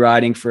every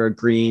riding for a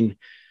Green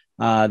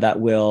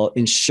that will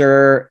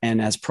ensure and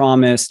has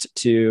promised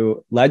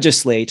to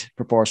legislate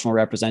proportional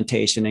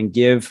representation and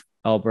give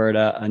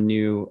Alberta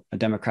a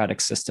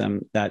democratic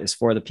system that is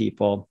for the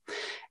people.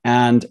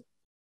 And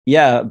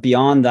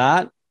beyond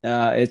that,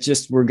 it's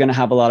just, we're going to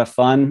have a lot of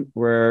fun.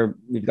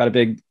 We've got a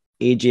big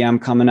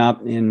AGM coming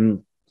up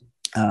in,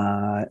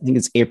 I think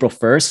it's April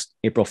 1st,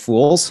 April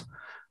Fools.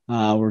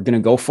 We're going to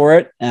go for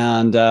it.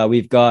 And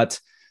we're going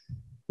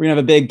to have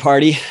a big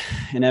party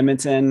in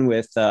Edmonton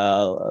with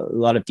a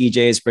lot of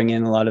DJs, bring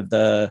in a lot of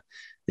the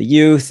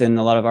youth and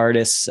a lot of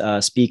artists,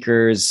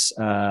 speakers,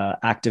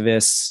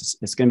 activists.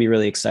 It's going to be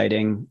really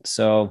exciting.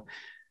 So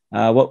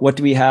what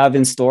do we have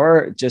in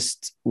store?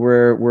 Just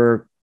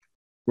we're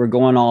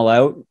going all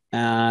out,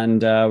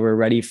 and we're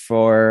ready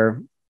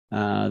for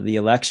the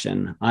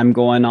election.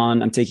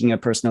 I'm taking a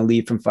personal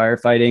leave from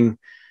firefighting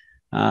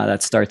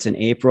That starts in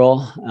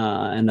April,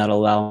 and that'll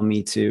allow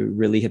me to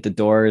really hit the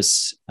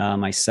doors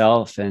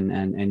myself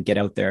and get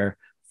out there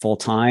full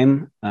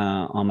time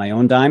on my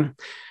own dime.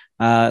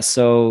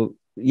 So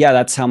yeah,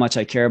 that's how much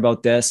I care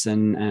about this,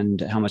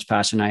 and how much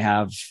passion I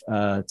have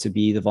to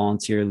be the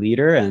volunteer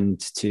leader and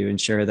to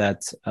ensure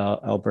that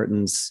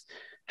Albertans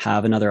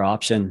have another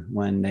option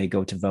when they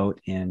go to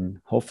vote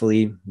in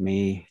hopefully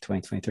May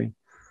 2023.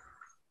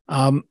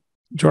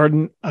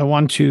 Jordan, I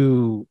want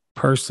to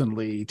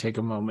personally take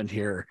a moment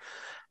here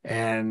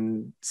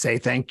and say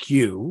thank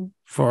you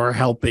for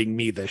helping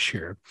me this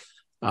year.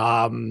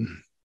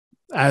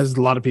 As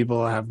a lot of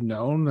people have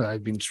known,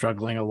 I've been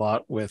struggling a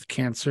lot with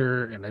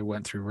cancer, and I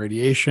went through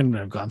radiation, and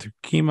I've gone through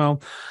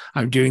chemo.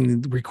 I'm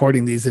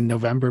recording these in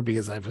November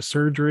because I have a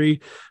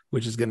surgery,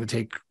 which is going to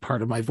take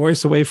part of my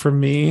voice away from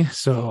me.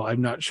 So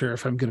I'm not sure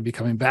if I'm going to be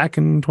coming back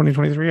in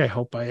 2023. I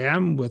hope I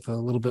am, with a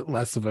little bit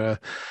less of a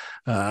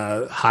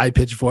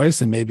high-pitched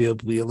voice, and maybe it'll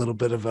be a little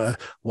bit of a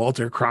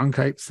Walter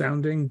Cronkite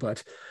sounding.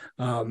 But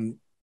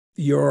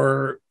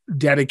your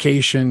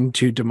dedication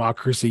to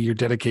democracy, your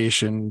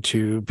dedication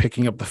to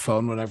picking up the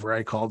phone whenever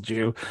I called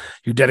you,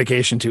 your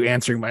dedication to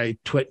answering my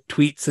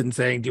tweets and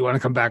saying, do you want to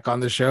come back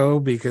on the show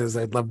because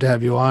I'd love to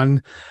have you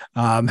on,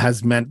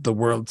 has meant the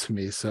world to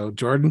me. So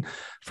Jordan,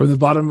 from the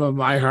bottom of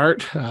my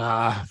heart,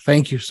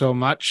 thank you so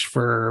much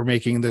for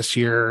making this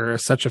year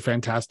such a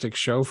fantastic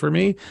show for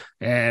me,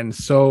 and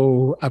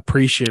so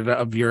appreciative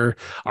of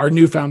our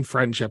newfound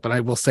friendship. And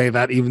I will say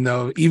that even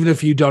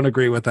if you don't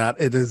agree with that,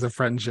 it is a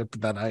friendship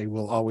that I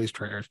will always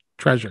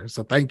treasure.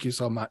 So thank you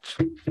so much.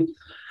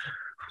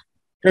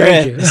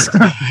 Thank you.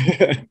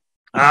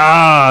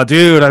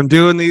 Dude, I'm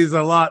doing these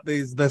a lot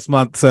this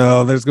month,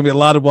 so there's gonna be a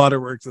lot of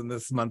waterworks in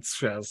this month's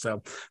show.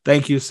 So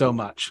thank you so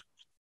much,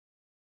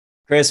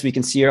 Chris. We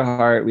can see your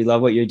heart. We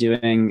love what you're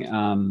doing.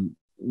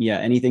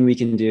 Anything we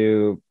can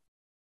do,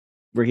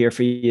 we're here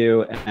for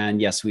you.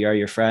 And yes, we are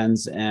your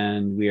friends,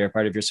 and we are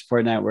part of your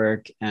support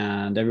network,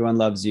 and everyone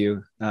loves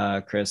you,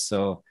 Chris.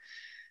 So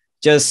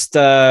just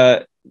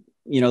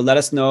let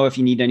us know if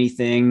you need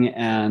anything,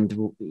 and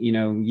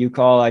you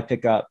call, I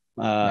pick up.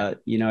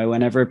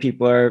 Whenever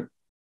people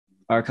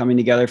are coming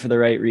together for the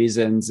right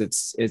reasons,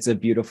 it's a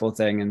beautiful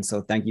thing. And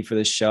so thank you for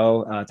the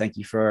show. Thank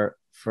you for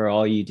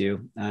all you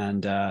do.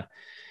 And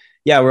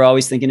we're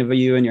always thinking of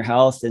you and your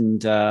health,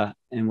 and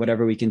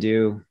whatever we can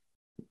do,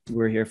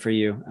 we're here for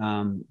you.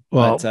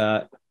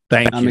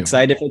 Thank you. I'm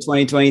excited for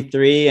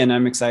 2023, and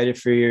I'm excited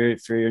for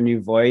your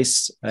new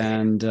voice.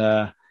 And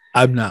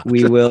I'm not.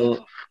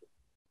 We'll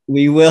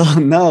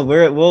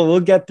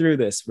get through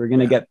this. We're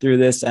gonna get through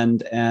this,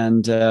 and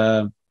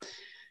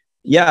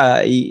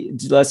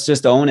let's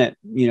just own it.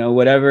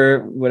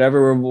 Whatever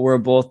we're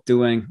both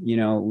doing,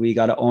 we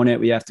got to own it.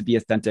 We have to be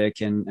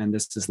authentic, and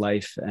this is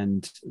life,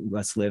 and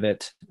let's live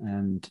it.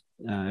 And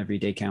every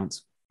day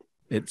counts.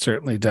 It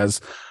certainly does.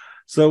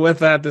 So with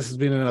that, this has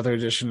been another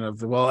edition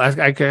of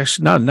I guess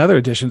not another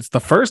edition. It's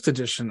the first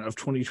edition of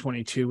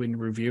 2022 in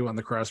review on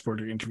the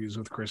Cross-Border Interviews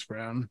with Chris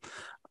Brown.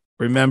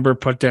 Remember,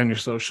 put down your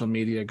social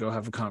media, go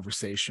have a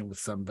conversation with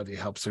somebody. It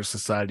helps our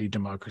society,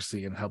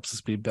 democracy, and helps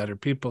us be better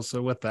people.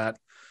 So with that,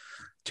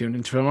 tune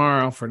in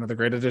tomorrow for another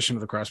great edition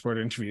of the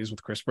Cross-Border Interviews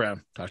with Chris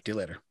Brown. Talk to you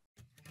later.